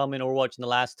that have come in Overwatch in the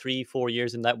last 3-4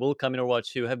 years and that will come in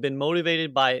Overwatch 2 have been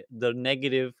motivated by the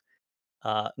negative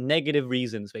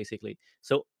reasons, basically.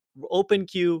 So open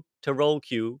queue to role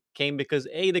queue came because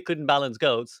A, they couldn't balance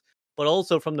goats, but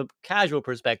also from the casual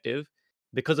perspective,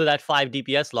 because of that 5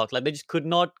 DPS lock, like they just could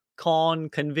not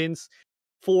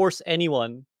force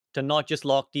anyone to not just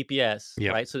lock DPS,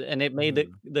 right? So, and it made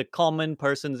the common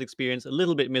person's experience a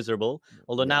little bit miserable,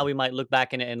 although now we might look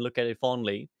back in it and look at it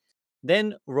fondly.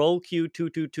 Then role queue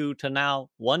 2-2-2 to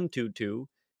now 1-2-2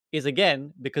 is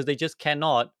again because they just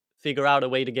cannot figure out a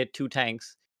way to get 2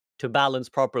 tanks to balance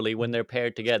properly when they're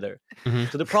paired together.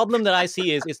 So the problem that I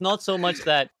see is it's not so much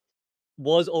that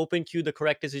was open queue the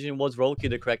correct decision, was role queue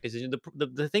the correct decision.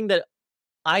 The thing that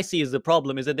I see as the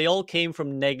problem is that they all came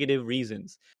from negative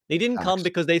reasons. They didn't come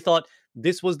because they thought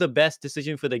this was the best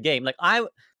decision for the game. Like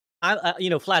you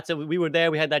know, Flats, we were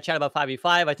there. We had that chat about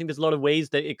 5v5. I think there's a lot of ways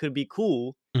that it could be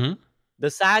cool. Mhm. The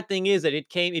sad thing is that it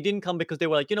didn't come because they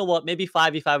were like, you know what, maybe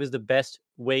 5v5 is the best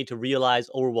way to realize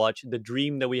Overwatch, the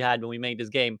dream that we had when we made this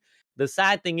game. The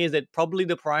sad thing is that probably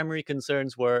the primary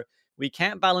concerns were we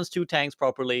can't balance 2 tanks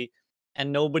properly,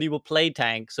 and nobody will play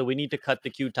tank, so we need to cut the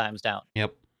queue times down.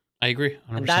 Yep. I agree.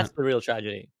 100%. And that's the real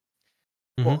tragedy.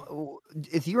 Mhm. Well,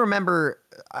 if you remember,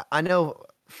 I know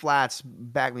Flats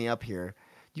back me up here.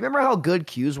 Do you remember how good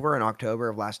queues were in October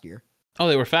of last year? Oh,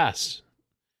 they were fast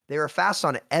They were fast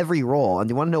on every role. And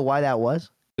do you want to know why that was?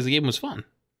 because the game was fun.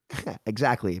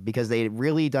 Exactly, because they had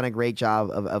really done a great job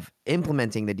of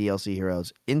implementing the DLC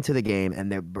heroes into the game,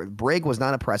 and Brig was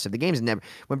not oppressive. The game's never,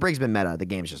 when Brig's been meta, the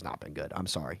game's just not been good. I'm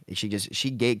sorry. She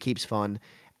gatekeeps fun.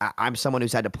 I'm someone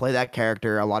who's had to play that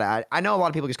character a lot. I know a lot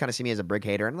of people just kind of see me as a Brig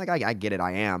hater, and like I get it,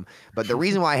 I am. But the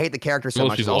reason why I hate the character so Most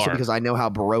much is people also are. because I know how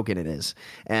broken it is.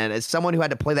 And as someone who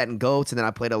had to play that in GOATs, and then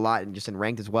I played a lot and just in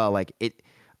ranked as well, like it.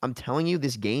 I'm telling you,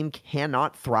 this game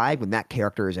cannot thrive when that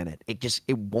character is in it.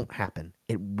 It won't happen.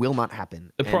 It will not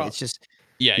happen. The And it's just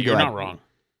Yeah, You you're go not ahead. wrong.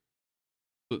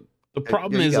 The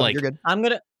problem there you is go. like You're good. their I'm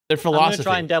philosophy. gonna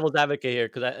try and devil's advocate here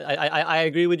because I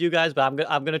agree with you guys, but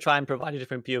I'm gonna try and provide a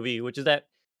different POV, which is that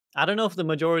I don't know if the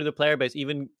majority of the player base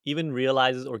even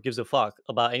realizes or gives a fuck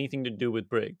about anything to do with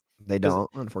Brig. They 'Cause don't,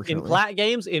 In unfortunately. plat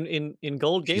games, in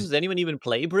gold games, She's- does anyone even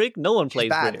play Brig? No one She's plays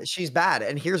bad. Brig. She's bad,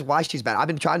 and here's why she's bad. I've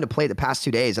been trying to play it the past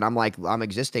 2 days, and I'm like, I'm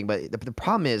existing, but the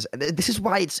problem is, this is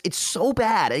why it's so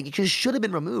bad. It just should have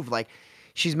been removed. Like,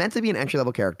 she's meant to be an entry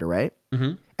level character, right?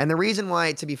 Mhm. And the reason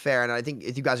why, to be fair, and I think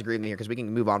if you guys agree with me here, because we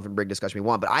can move on from Brig discussion we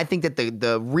want, but I think that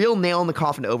the real nail in the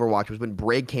coffin to Overwatch was when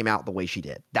Brig came out the way she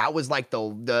did. That was like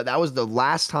that was the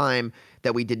last time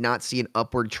that we did not see an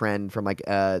upward trend from like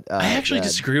I actually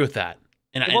disagree with that,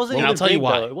 and, It wasn't and even I'll tell you Brig,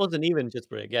 why. though. It wasn't even just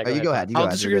Brig. Yeah, Oh, you go ahead. You I'll go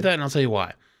ahead. disagree You're with good. that, and I'll tell you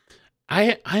why.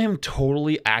 I am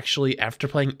totally actually after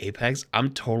playing Apex, I'm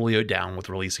totally down with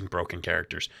releasing broken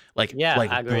characters. Like Yeah, I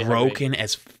agree, I agree. broken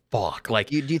as fuck. Like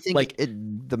Do you think like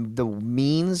the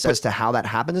means as to how that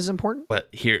happens is important? but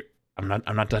here I'm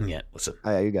not done yet. Listen.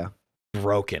 Oh, there you go.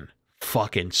 Broken,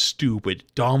 fucking stupid,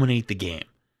 dominate the game.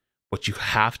 But you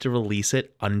have to release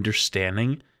it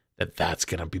understanding that that's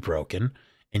going to be broken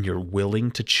and you're willing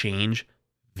to change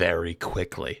very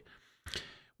quickly.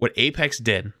 What Apex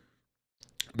did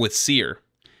with Seer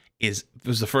it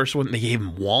was the first one. They gave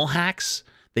him wall hacks.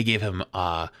 They gave him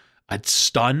a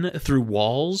stun through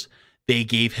walls. They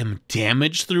gave him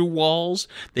damage through walls.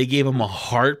 They gave him a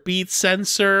heartbeat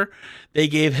sensor. They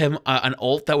gave him an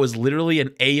ult that was literally an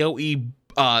AoE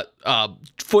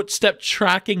footstep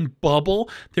tracking bubble.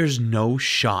 There's no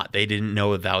shot they didn't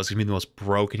know that was going to be the most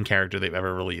broken character they've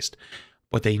ever released.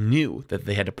 But they knew that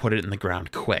they had to put it in the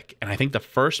ground quick. And I think the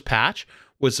first patch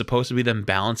was supposed to be them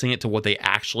balancing it to what they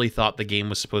actually thought the game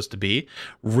was supposed to be.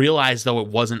 Realized, though, it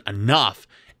wasn't enough.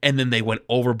 And then they went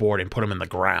overboard and put them in the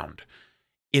ground.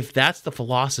 If that's the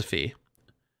philosophy,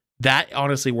 that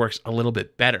honestly works a little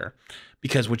bit better.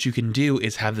 Because what you can do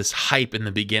is have this hype in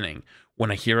the beginning when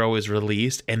a hero is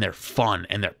released and they're fun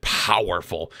and they're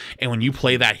powerful. And when you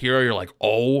play that hero, you're like,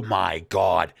 oh my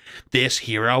God, this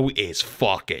hero is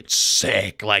fucking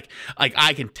sick. Like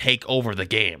I can take over the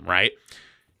game, right?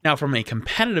 Now, from a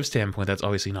competitive standpoint, that's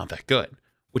obviously not that good,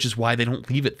 which is why they don't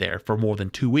leave it there for more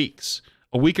than 2 weeks,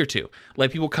 a week or two.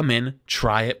 Let people come in,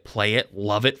 try it, play it,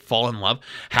 love it, fall in love,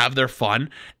 have their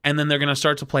fun, and then they're going to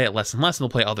start to play it less and less, and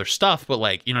they'll play other stuff, but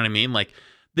like, you know what I mean? Like,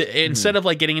 instead of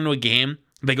like getting into a game,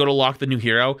 they go to lock the new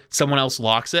hero, someone else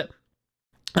locks it,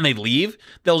 and they leave,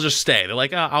 they'll just stay. They're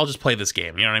like, oh, I'll just play this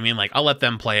game. You know what I mean? Like, I'll let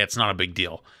them play it. It's not a big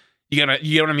deal. You know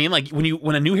what I mean? Like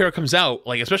when a new hero comes out,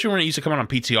 like especially when it used to come out on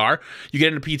PTR, you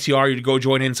get into PTR, you go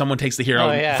join in, someone takes the hero,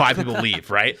 Oh, yeah. 5 people leave,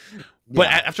 right? But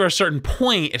after a certain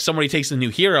point, if somebody takes the new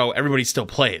hero, everybody still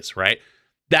plays, right?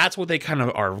 That's what they kind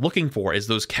of are looking for, is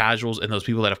those casuals and those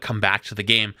people that have come back to the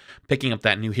game, picking up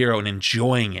that new hero and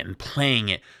enjoying it and playing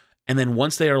it. And then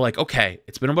once they are like, okay,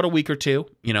 it's been about a week or two,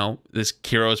 you know, this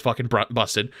hero is fucking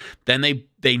busted, then they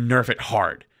nerf it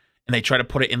hard. And they try to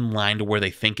put it in line to where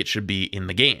they think it should be in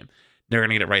the game. They're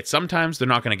going to get it right sometimes. They're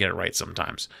not going to get it right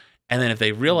sometimes. And then if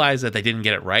they realize that they didn't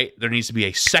get it right, there needs to be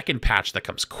a second patch that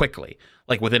comes quickly,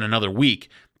 like within another week,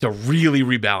 to really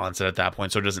rebalance it at that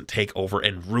point so it doesn't take over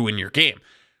and ruin your game.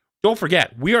 Don't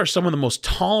forget, we are some of the most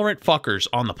tolerant fuckers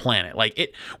on the planet.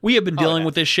 Like we have been dealing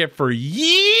with this shit for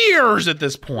years at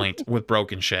this point with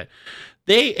broken shit.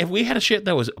 If we had a shit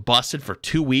that was busted for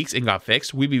 2 weeks and got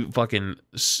fixed, we'd be fucking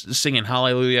singing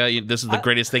hallelujah. This is the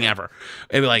greatest thing ever.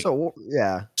 It'd be like,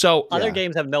 So other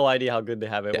games have no idea how good they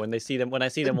have it when I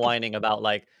see them whining about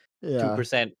like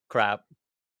 2% crap.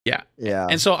 Yeah. Yeah.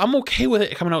 And so I'm okay with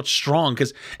it coming out strong,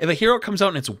 because if a hero comes out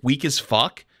and it's weak as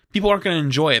fuck, people aren't going to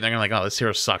enjoy it. They're going to like, oh, this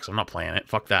hero sucks. I'm not playing it.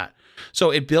 Fuck that.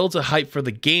 So it builds a hype for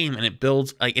the game, and it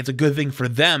builds, like, it's a good thing for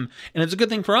them, and it's a good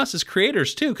thing for us as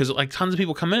creators too, because like tons of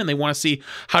people come in and they want to see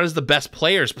how does the best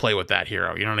players play with that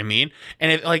hero. You know what I mean?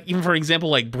 And if, like, even for example,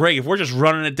 like Brig, if we're just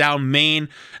running it down main,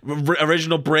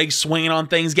 original Brig, swinging on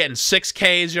things, getting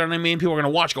 6Ks, you know what I mean? People are gonna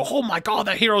watch, go, oh my god,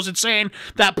 that hero's insane,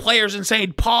 that player's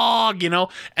insane, Pog, you know?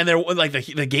 And they're like,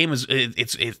 the game is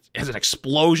it has an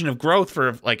explosion of growth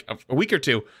for like a week or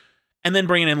two. And then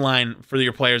bring it in line for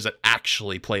your players that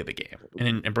actually play the game,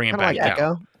 and bring it back like down.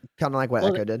 Echo. Kind of like what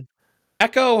Echo did.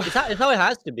 Echo, It's how it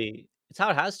has to be. It's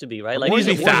how it has to be, right? Like, needs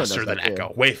to be Warzone faster does than that too.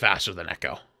 Echo, way faster than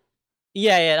Echo.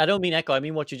 yeah, I don't mean Echo. I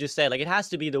mean what you just said. Like, it has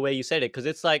to be the way you said it, because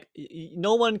it's like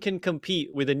no one can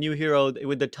compete with a new hero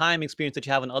with the time experience that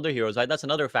you have on other heroes, right? That's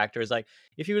another factor. Is like,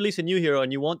 if you release a new hero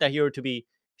and you want that hero to be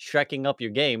shrekking up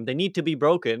your game, they need to be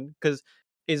broken, because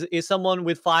is someone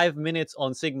with 5 minutes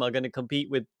on Sigma going to compete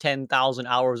with 10,000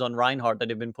 hours on Reinhardt that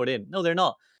have been put in? No, they're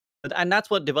not. And that's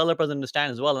what developers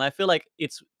understand as well. And I feel like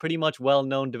it's pretty much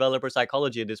well-known developer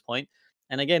psychology at this point.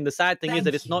 And again, the sad thing is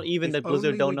that it's not even If that Blizzard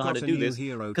only don't we know how got to a do new this,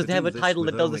 hero because to they have do a this title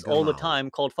with that does this Omega all the now. time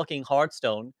called fucking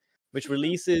Hearthstone, which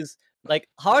releases, like,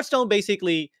 Hearthstone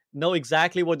basically know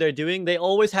exactly what they're doing. They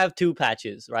always have two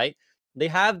patches, right? They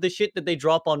have the shit that they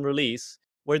drop on release,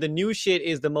 where the new shit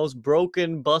is the most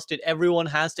broken, busted. Everyone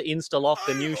has to install off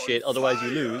the new shit, otherwise you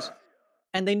lose.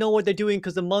 And they know what they're doing,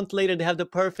 because a month later they have the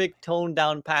perfect toned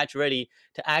down patch ready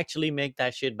to actually make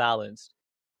that shit balanced.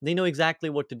 They know exactly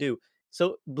what to do.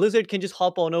 So Blizzard can just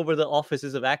hop on over the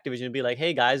offices of Activision and be like,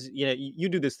 hey guys, you know, you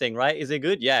do this thing, right? Is it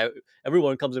good? Yeah,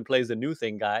 everyone comes and plays the new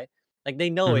thing, guy. Like,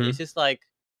 they know it. Mhm. It's just like,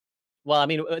 well, I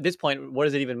mean, at this point, what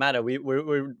does it even matter?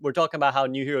 We're talking about how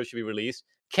new heroes should be released.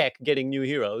 Keck getting new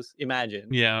heroes. Imagine.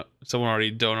 Yeah, someone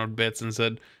already donated bits and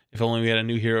said, if only we had a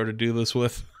new hero to do this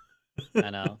with. I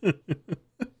know. But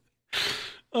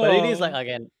it is like, Oh.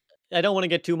 again, I don't want to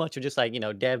get too much of just like,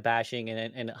 dev bashing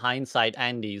and hindsight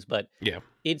Andes, but Yeah.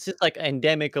 it's just like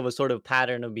endemic of a sort of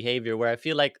pattern of behavior where I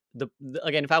feel like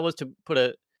again, if I was to put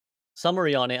a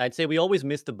summary on it, I'd say we always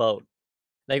missed the boat.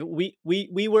 Like, we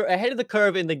were ahead of the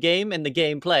curve in the game and the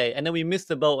gameplay, and then we missed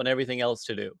the boat on everything else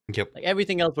to do. Yep. Like,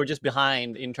 everything else we're just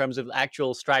behind in terms of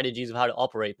actual strategies of how to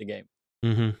operate the game.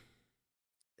 Mm-hmm.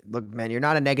 Look, man, you're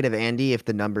not a negative Andy if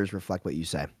the numbers reflect what you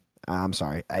say. I'm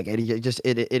sorry.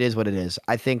 It is what it is.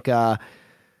 I think that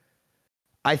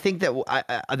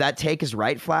that take is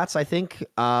right, Flats. I think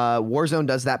Warzone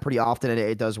does that pretty often, and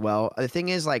it does well. The thing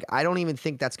is, like, I don't even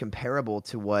think that's comparable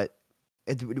to what.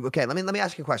 Okay, let me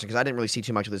ask you a question, because I didn't really see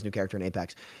too much of this new character in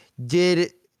Apex.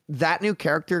 Did that new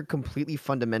character completely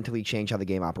fundamentally change how the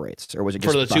game operates, or was it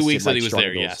just For the 2 weeks that like, he was strong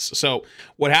there? goals? Yes. So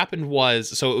what happened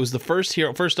was, it was the first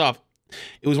hero. First off,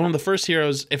 it was one of the first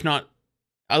heroes, if not,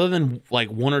 other than like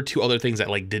one or two other things that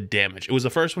like did damage. It was the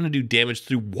first one to do damage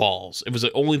through walls. It was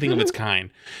the only thing of its kind.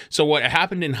 So what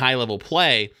happened in high level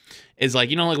play is,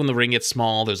 like, like when the ring gets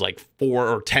small, there's like 4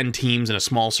 or 10 teams in a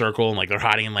small circle, and like they're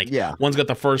hiding in, like, one's got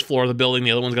the first floor of the building,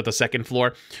 the other one's got the second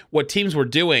floor. What teams were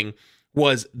doing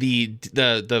was the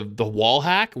wall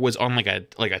hack was on like a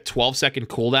 12-second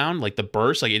cooldown, like the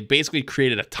burst. Like, it basically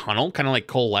created a tunnel, kind of like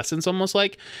coalescence, almost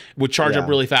like, would charge up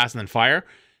really fast and then fire.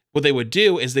 What they would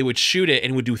do is they would shoot it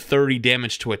and would do 30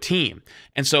 damage to a team.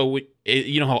 And so,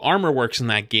 you know how armor works in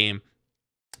that game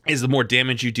is the more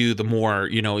damage you do, the more,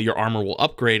 your armor will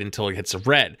upgrade until it hits a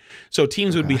red. So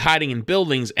teams would be hiding in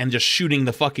buildings and just shooting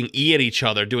the fucking E at each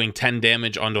other, doing 10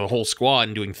 damage onto a whole squad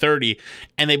and doing 30.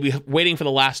 And they'd be waiting for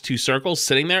the last 2 circles,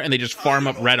 sitting there, and they just farm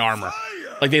up red armor.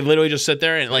 Like, they literally just sit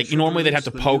there, and like, normally they'd have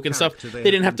to poke and stuff. They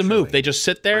didn't have to move. They just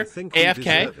sit there,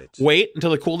 AFK, wait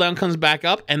until the cooldown comes back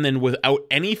up, and then without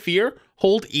any fear,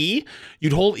 hold E.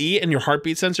 You'd hold E, and your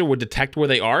heartbeat sensor would detect where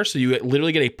they are, so you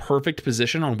literally get a perfect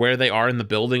position on where they are in the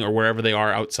building or wherever they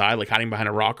are outside, like hiding behind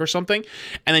a rock or something.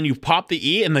 And then you pop the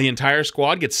E, and the entire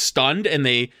squad gets stunned, and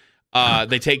they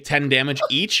take 10 damage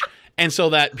each. And so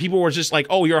that people were just like,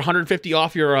 oh, you're 150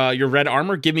 off your red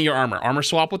armor. Give me your armor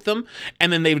swap with them.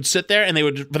 And then they would sit there and they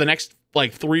would, for the next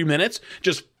like 3 minutes,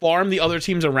 just farm the other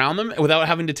teams around them without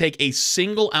having to take a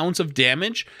single ounce of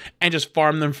damage, and just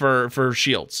farm them for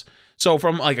shields. So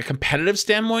from like a competitive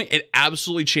standpoint, it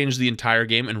absolutely changed the entire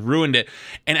game and ruined it.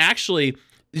 And actually,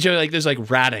 like, there's like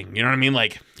ratting, you know what I mean?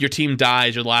 Like, your team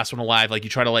dies, you're the last one alive. Like, you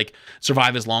try to like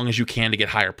survive as long as you can to get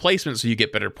higher placement so you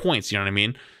get better points, you know what I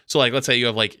mean? So like, let's say you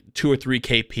have like 2 or 3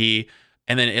 KP,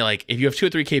 and then like, if you have 2 or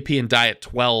 3 KP and die at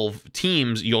 12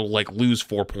 teams, you'll like lose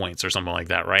 4 points or something like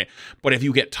that, right? But if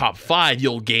you get top 5,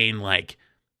 you'll gain like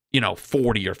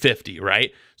 40 or 50,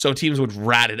 right? So teams would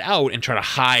rat it out and try to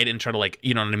hide and try to like,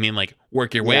 you know what I mean? Like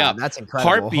work your way up. That's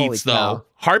incredible. Heartbeats though,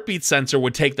 heartbeat sensor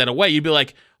would take that away. You'd be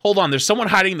like, hold on, there's someone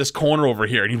hiding in this corner over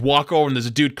here. And you'd walk over and there's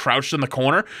a dude crouched in the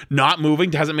corner, not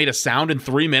moving, hasn't made a sound in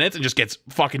 3 minutes and just gets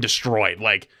fucking destroyed.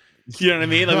 Like, you know what I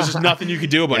mean? There was just nothing you could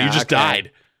do about it. You just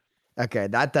died. Okay,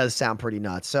 that does sound pretty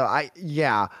nuts. So I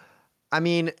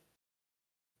mean,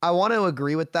 I want to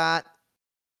agree with that.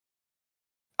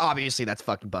 Obviously, that's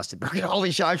fucking busted, bro. Holy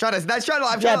shit! I'm trying to. But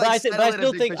I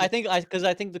still think. Because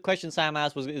I think the question Sam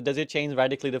asked was, does it change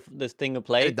radically this thing of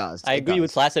play? It does. I agree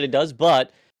with Flats that it does,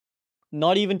 but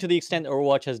not even to the extent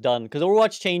Overwatch has done. Because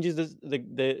Overwatch changes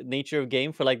the nature of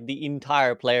game for like the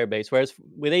entire player base. Whereas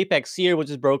with Apex, Seer was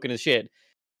just broken as shit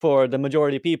for the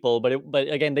majority of people. But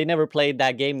again, they never played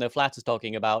that game that Flats is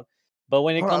talking about. But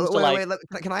when it comes to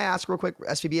can I ask real quick,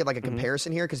 SVB, like a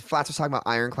comparison here? Because Flats was talking about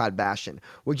Ironclad Bastion.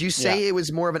 Would you say it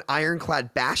was more of an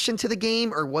Ironclad Bastion to the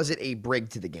game, or was it a Brig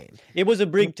to the game? It was a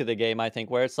Brig to the game, I think,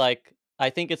 where it's like, I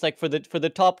think it's like for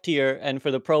the top tier and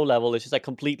for the pro level, it's just like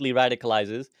completely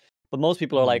radicalizes. But most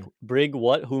people are like, Brig,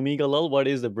 what? Humigalul? What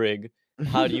is the Brig?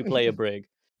 How do you play a Brig?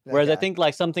 Whereas I think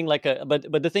like something like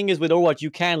but the thing is with Overwatch,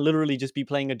 you can literally just be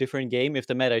playing a different game if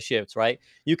the meta shifts, right?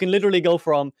 You can literally go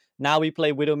from now we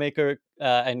play Widowmaker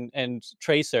and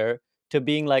Tracer to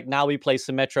being like now we play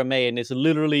Symmetra May, and it's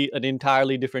literally an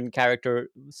entirely different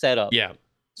character setup. Yeah.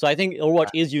 So I think Overwatch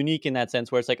is unique in that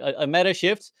sense, where it's like a meta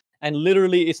shifts and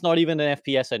literally it's not even an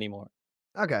FPS anymore.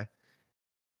 Okay.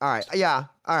 All right. Yeah.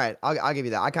 All right. I'll give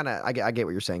you that. I get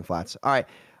what you're saying, Flats. All right.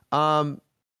 All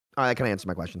right. That kind of answers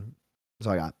my question. That's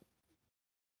all I got.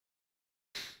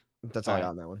 That's all I got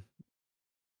on that one.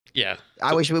 Yeah.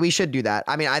 I wish we should do that.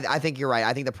 I mean, I think you're right.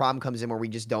 I think the problem comes in where we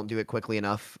just don't do it quickly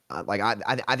enough. I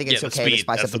think it's okay to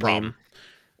spice up the game.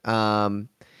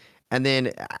 And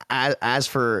then as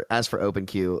for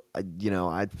OpenQ, I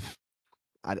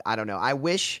don't know.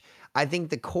 I think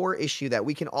the core issue that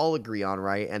we can all agree on,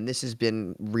 right? And this has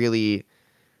been really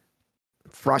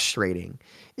frustrating,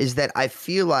 is that I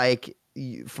feel like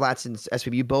Flats and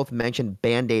SVB, you both mentioned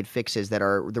Band-Aid fixes that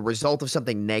are the result of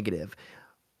something negative.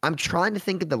 I'm trying to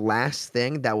think of the last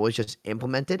thing that was just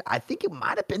implemented. I think it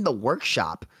might have been the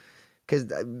workshop, because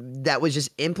that was just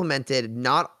implemented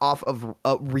not off of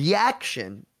a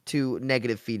reaction to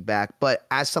negative feedback, but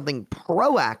as something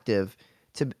proactive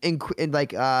to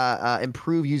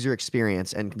improve user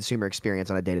experience and consumer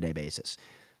experience on a day-to-day basis.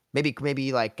 Maybe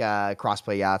like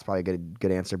crossplay. Yeah, that's probably a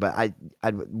good answer. But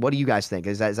what do you guys think?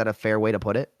 Is that a fair way to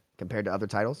put it compared to other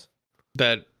titles?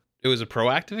 That it was a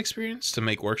proactive experience to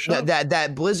make workshop.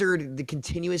 That Blizzard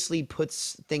continuously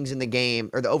puts things in the game,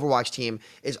 or the Overwatch team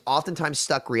is oftentimes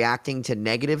stuck reacting to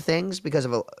negative things because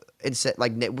of it's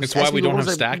why we don't have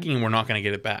stacking, and we're not going to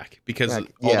get it back because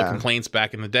all the complaints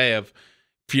back in the day of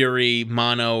Fury,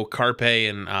 Mono, Carpe,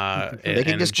 and they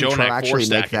could just contractually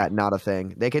make that not a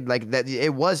thing. They could that.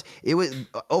 It was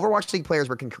Overwatch League players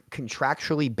were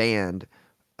contractually banned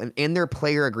in their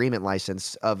player agreement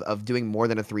license of doing more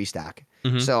than a 3-stack.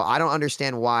 So I don't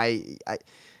understand why.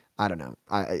 I don't know.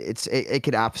 It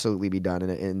could absolutely be done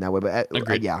in that way.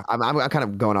 But yeah, I'm kind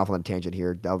of going off on a tangent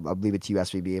here. I'll leave it to you,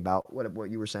 SVB, about what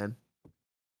you were saying.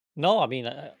 No, I mean.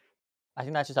 I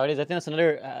think that's just how it is. I think that's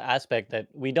another aspect that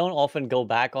we don't often go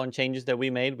back on changes that we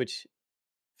made, which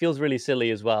feels really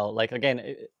silly as well. Like,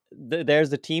 again, there's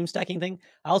the team stacking thing.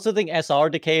 I also think SR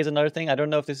decay is another thing. I don't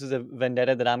know if this is a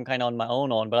vendetta that I'm kind of on my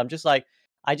own on, but I'm just like,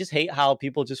 I just hate how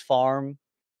people just farm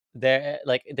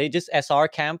they just SR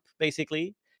camp,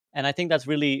 basically. And I think that's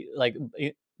really,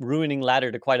 ruining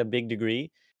ladder to quite a big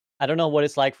degree. I don't know what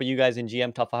it's like for you guys in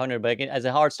GM Top 500, but as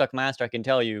a hard stuck master, I can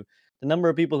tell you, the number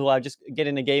of people who I just get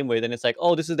in a game with, and it's like,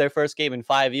 oh, this is their first game in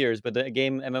 5 years, but the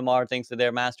game MMR thinks that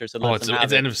they're master, so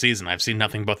it's end of season. I've seen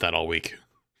nothing but that all week.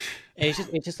 It's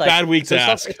just like bad week to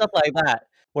ask. It's stuff like that,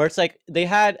 where it's like they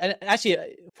had, and actually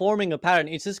forming a pattern.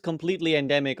 It's just completely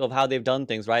endemic of how they've done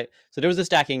things, right? So there was a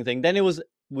stacking thing. Then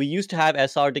we used to have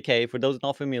SR decay. For those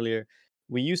not familiar,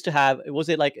 we used to have. Was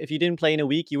it like if you didn't play in a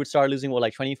week, you would start losing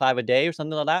 25 a day or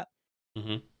something like that?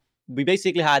 We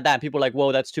basically had that. People were like,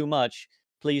 whoa, that's too much.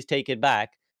 Please take it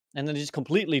back. And then it just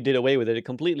completely did away with it. It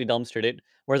completely dumpstered it.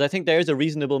 Whereas I think there is a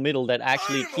reasonable middle that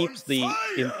actually keeps the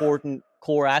important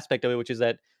core aspect of it, which is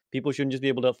that people shouldn't just be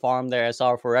able to farm their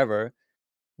SR forever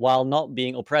while not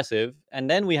being oppressive.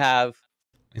 And then we have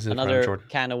another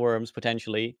can of worms,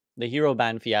 potentially, the hero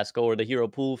ban fiasco or the hero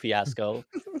pool fiasco,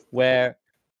 where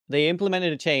they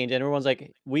implemented a change and everyone's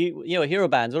like, hero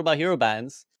bans, what about hero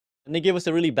bans? And they give us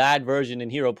a really bad version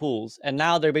in hero pools. And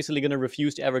now they're basically going to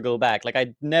refuse to ever go back. Like,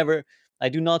 I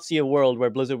do not see a world where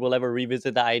Blizzard will ever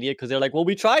revisit that idea, because they're like, well,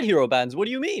 we tried hero bans. What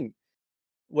do you mean?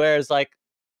 Whereas like,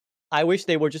 I wish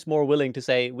they were just more willing to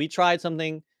say, we tried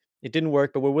something, it didn't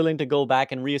work, but we're willing to go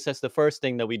back and reassess the first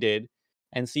thing that we did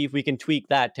and see if we can tweak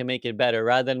that to make it better,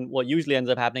 rather than what usually ends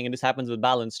up happening. And this happens with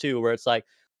balance too, where it's like,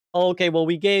 oh, okay, well,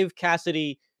 we gave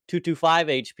Cassidy 225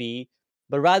 HP,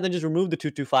 but rather than just remove the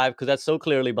 225 because that's so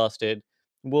clearly busted,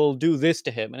 we'll do this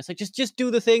to him. And it's like, just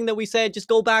do the thing that we said. Just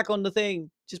go back on the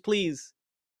thing. Just please.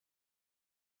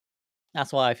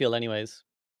 That's why I feel anyways.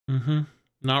 Mm-hmm.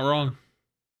 Not wrong.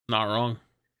 Not wrong.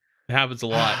 It happens a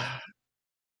lot.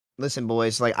 Listen,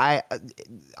 boys, like I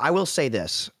will say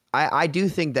this. I do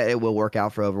think that it will work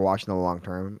out for Overwatch in the long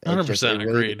term. 100%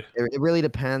 agreed. It really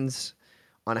depends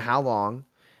on how long.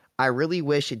 I really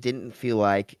wish it didn't feel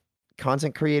like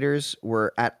content creators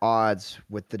were at odds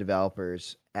with the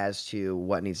developers as to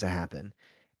what needs to happen.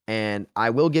 And I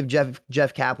will give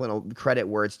Jeff Kaplan credit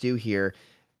where it's due here.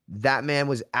 That man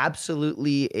was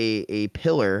absolutely a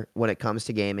pillar when it comes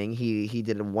to gaming. He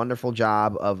did a wonderful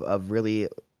job of really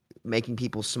making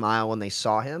people smile when they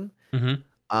saw him.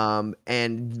 Mm-hmm.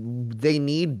 And they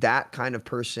need that kind of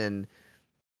person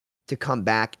to come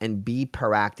back and be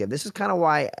proactive. This is kind of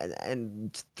why,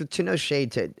 and to no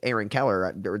shade to Aaron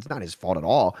Keller, it's not his fault at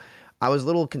all. I was a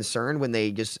little concerned when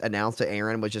they just announced that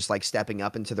Aaron was just like stepping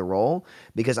up into the role,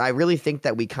 because I really think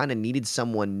that we kind of needed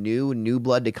someone new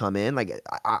blood to come in. Like,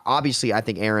 obviously, I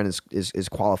think Aaron is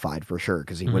qualified for sure,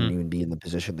 because he wouldn't even be in the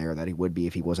position there that he would be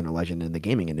if he wasn't a legend in the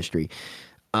gaming industry.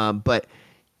 But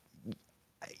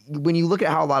when you look at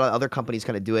how a lot of other companies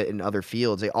kind of do it in other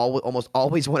fields, they almost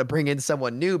always want to bring in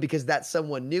someone new, because that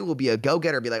someone new will be a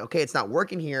go-getter, be like, okay, it's not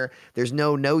working here. There's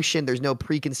no notion, there's no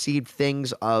preconceived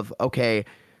things of, okay,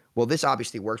 well, this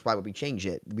obviously works. Why would we change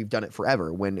it? We've done it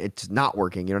forever when it's not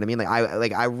working. You know what I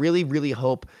mean? I really, really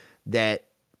hope that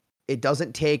it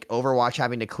doesn't take Overwatch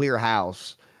having to clear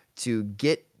house to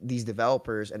get these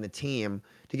developers and the team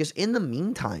to just, in the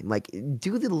meantime, like,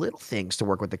 do the little things to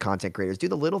work with the content creators, do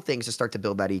the little things to start to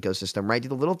build that ecosystem, right? Do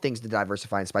the little things to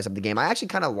diversify and spice up the game. I actually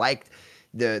kind of liked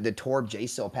the Torb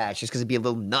J-Still patch just because it'd be a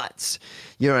little nuts.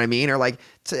 You know what I mean? Or like,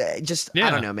 I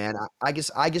don't know, man. I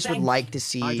just would like to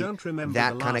see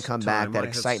that kind of come back, that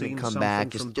excitement come back,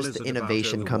 just the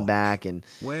innovation come back. And,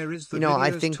 you know,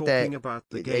 I think that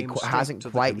it hasn't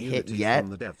quite hit yet,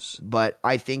 but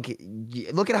I think,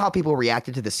 look at how people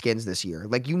reacted to the skins this year.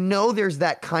 Like, you know, there's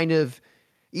that kind of,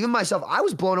 even myself, I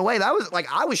was blown away. That was like,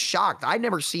 I was shocked. I'd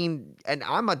never seen, and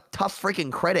I'm a tough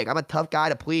freaking critic. I'm a tough guy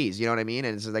to please. You know what I mean?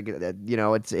 And it's like, you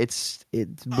know, it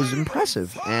was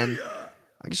impressive, and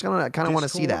I just kind of want to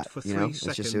see that. You know, it's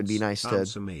just, it would be nice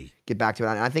to get back to it.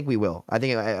 And I think we will. I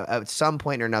think at some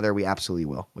point or another, we absolutely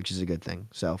will, which is a good thing.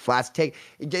 So, Flats,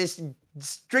 just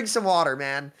drink some water,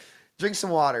 man. Drink some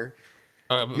water.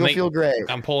 You'll feel great.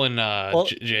 I'm pulling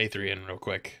J3 in real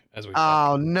quick as we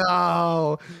talk. Oh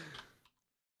no.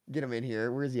 Get him in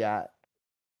here. Where's he at?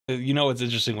 You know, it's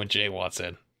interesting when Jay wants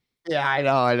in. Yeah, I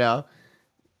know.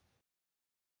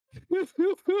 There's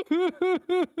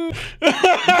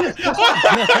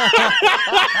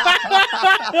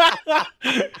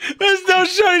no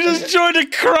shot. He just joined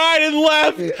and cried and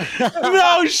left.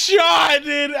 No shot,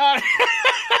 dude.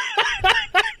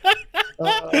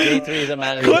 J3 is a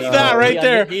man. Clip that right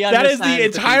there. That is the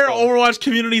entire Overwatch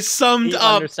community summed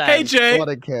up. Hey, Jay. What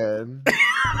a kid.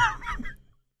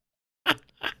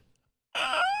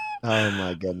 Oh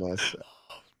my goodness.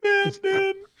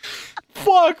 Man.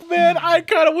 Fuck, man. I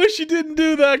kind of wish you didn't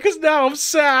do that, because now I'm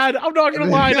sad. I'm not going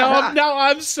to lie. Now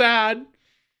I'm sad.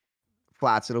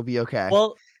 Flats, it'll be okay.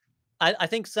 Well, I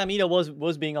think Samito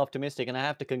was being optimistic, and I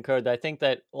have to concur that I think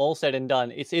that all said and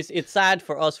done, it's sad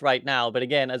for us right now. But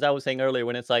again, as I was saying earlier,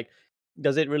 when it's like,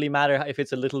 does it really matter if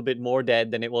it's a little bit more dead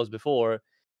than it was before?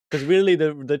 Because really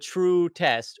the true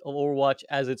test of Overwatch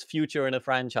as its future in a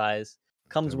franchise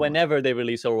comes whenever they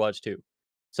release Overwatch 2.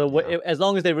 So as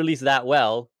long as they release that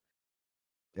well,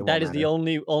 that is the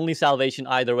only salvation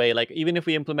either way. Like, even if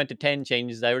we implemented 10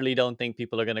 changes, I really don't think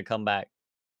people are going to come back.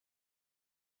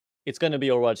 It's going to be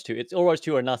Overwatch 2. It's Overwatch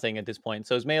 2 or nothing at this point.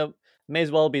 So it may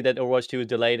as well be that Overwatch 2 is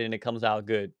delayed and it comes out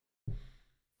good.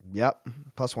 Yep.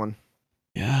 +1.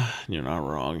 Yeah, you're not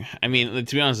wrong. I mean,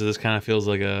 to be honest, this kind of feels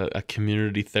like a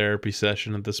community therapy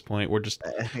session at this point. We're just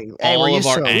all of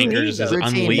our anger just is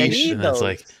unleashed, and it's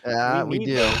like, we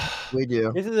do. We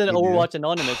do. This is an Overwatch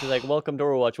Anonymous. It's like, welcome to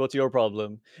Overwatch. What's your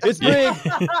problem? It's big.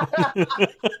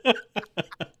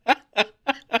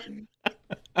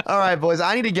 All right, boys.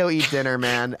 I need to go eat dinner,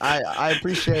 man. I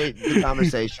appreciate the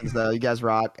conversations, though. You guys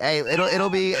rock. Hey, it'll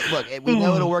be. Look, we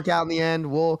know it'll work out in the end.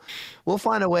 We'll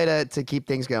find a way to keep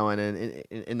things going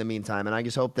in the meantime. And I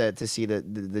just hope that to see the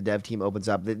dev team opens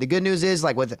up. The good news is,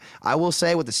 like, I will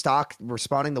say with the stock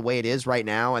responding the way it is right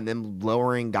now, and then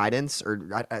lowering guidance,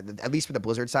 or at least for the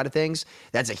Blizzard side of things,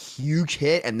 that's a huge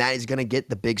hit, and that is going to get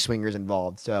the big swingers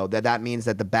involved. So that means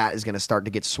that the bat is going to start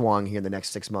to get swung here in the next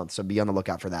 6 months. So be on the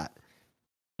lookout for that.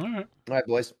 All right,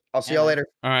 boys. I'll see y'all later.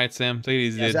 All right, Sam. Take it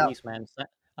easy, dude. Peace, man.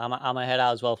 I'm gonna head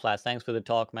out as well, Flash. Thanks for the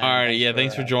talk, man. All right,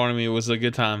 thanks for joining me. It was a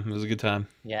good time.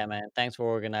 Yeah, man. Thanks for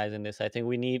organizing this. I think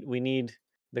we need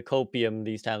the copium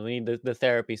these times. We need the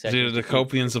therapy sessions. Dude, the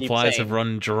copium supplies have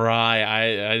run dry.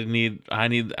 I need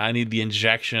the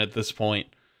injection at this point.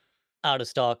 Out of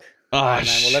stock. Oh, all right,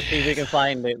 man. Well, let's see if we can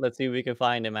find it. Let's see if we can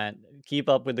find it, man. Keep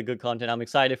up with the good content. I'm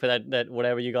excited for that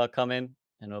whatever you got coming.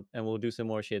 And we'll do some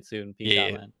more shit soon. Peace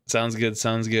out, man. Sounds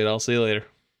good. I'll see you later.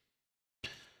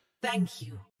 Thank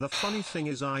you. The funny thing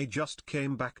is I just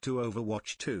came back to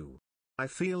Overwatch 2. I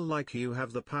feel like you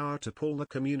have the power to pull the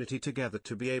community together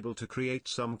to be able to create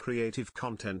some creative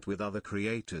content with other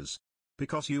creators.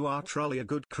 Because you are truly a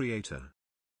good creator.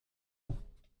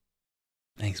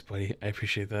 Thanks, buddy. I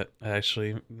appreciate that. That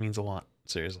actually means a lot.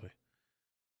 Seriously.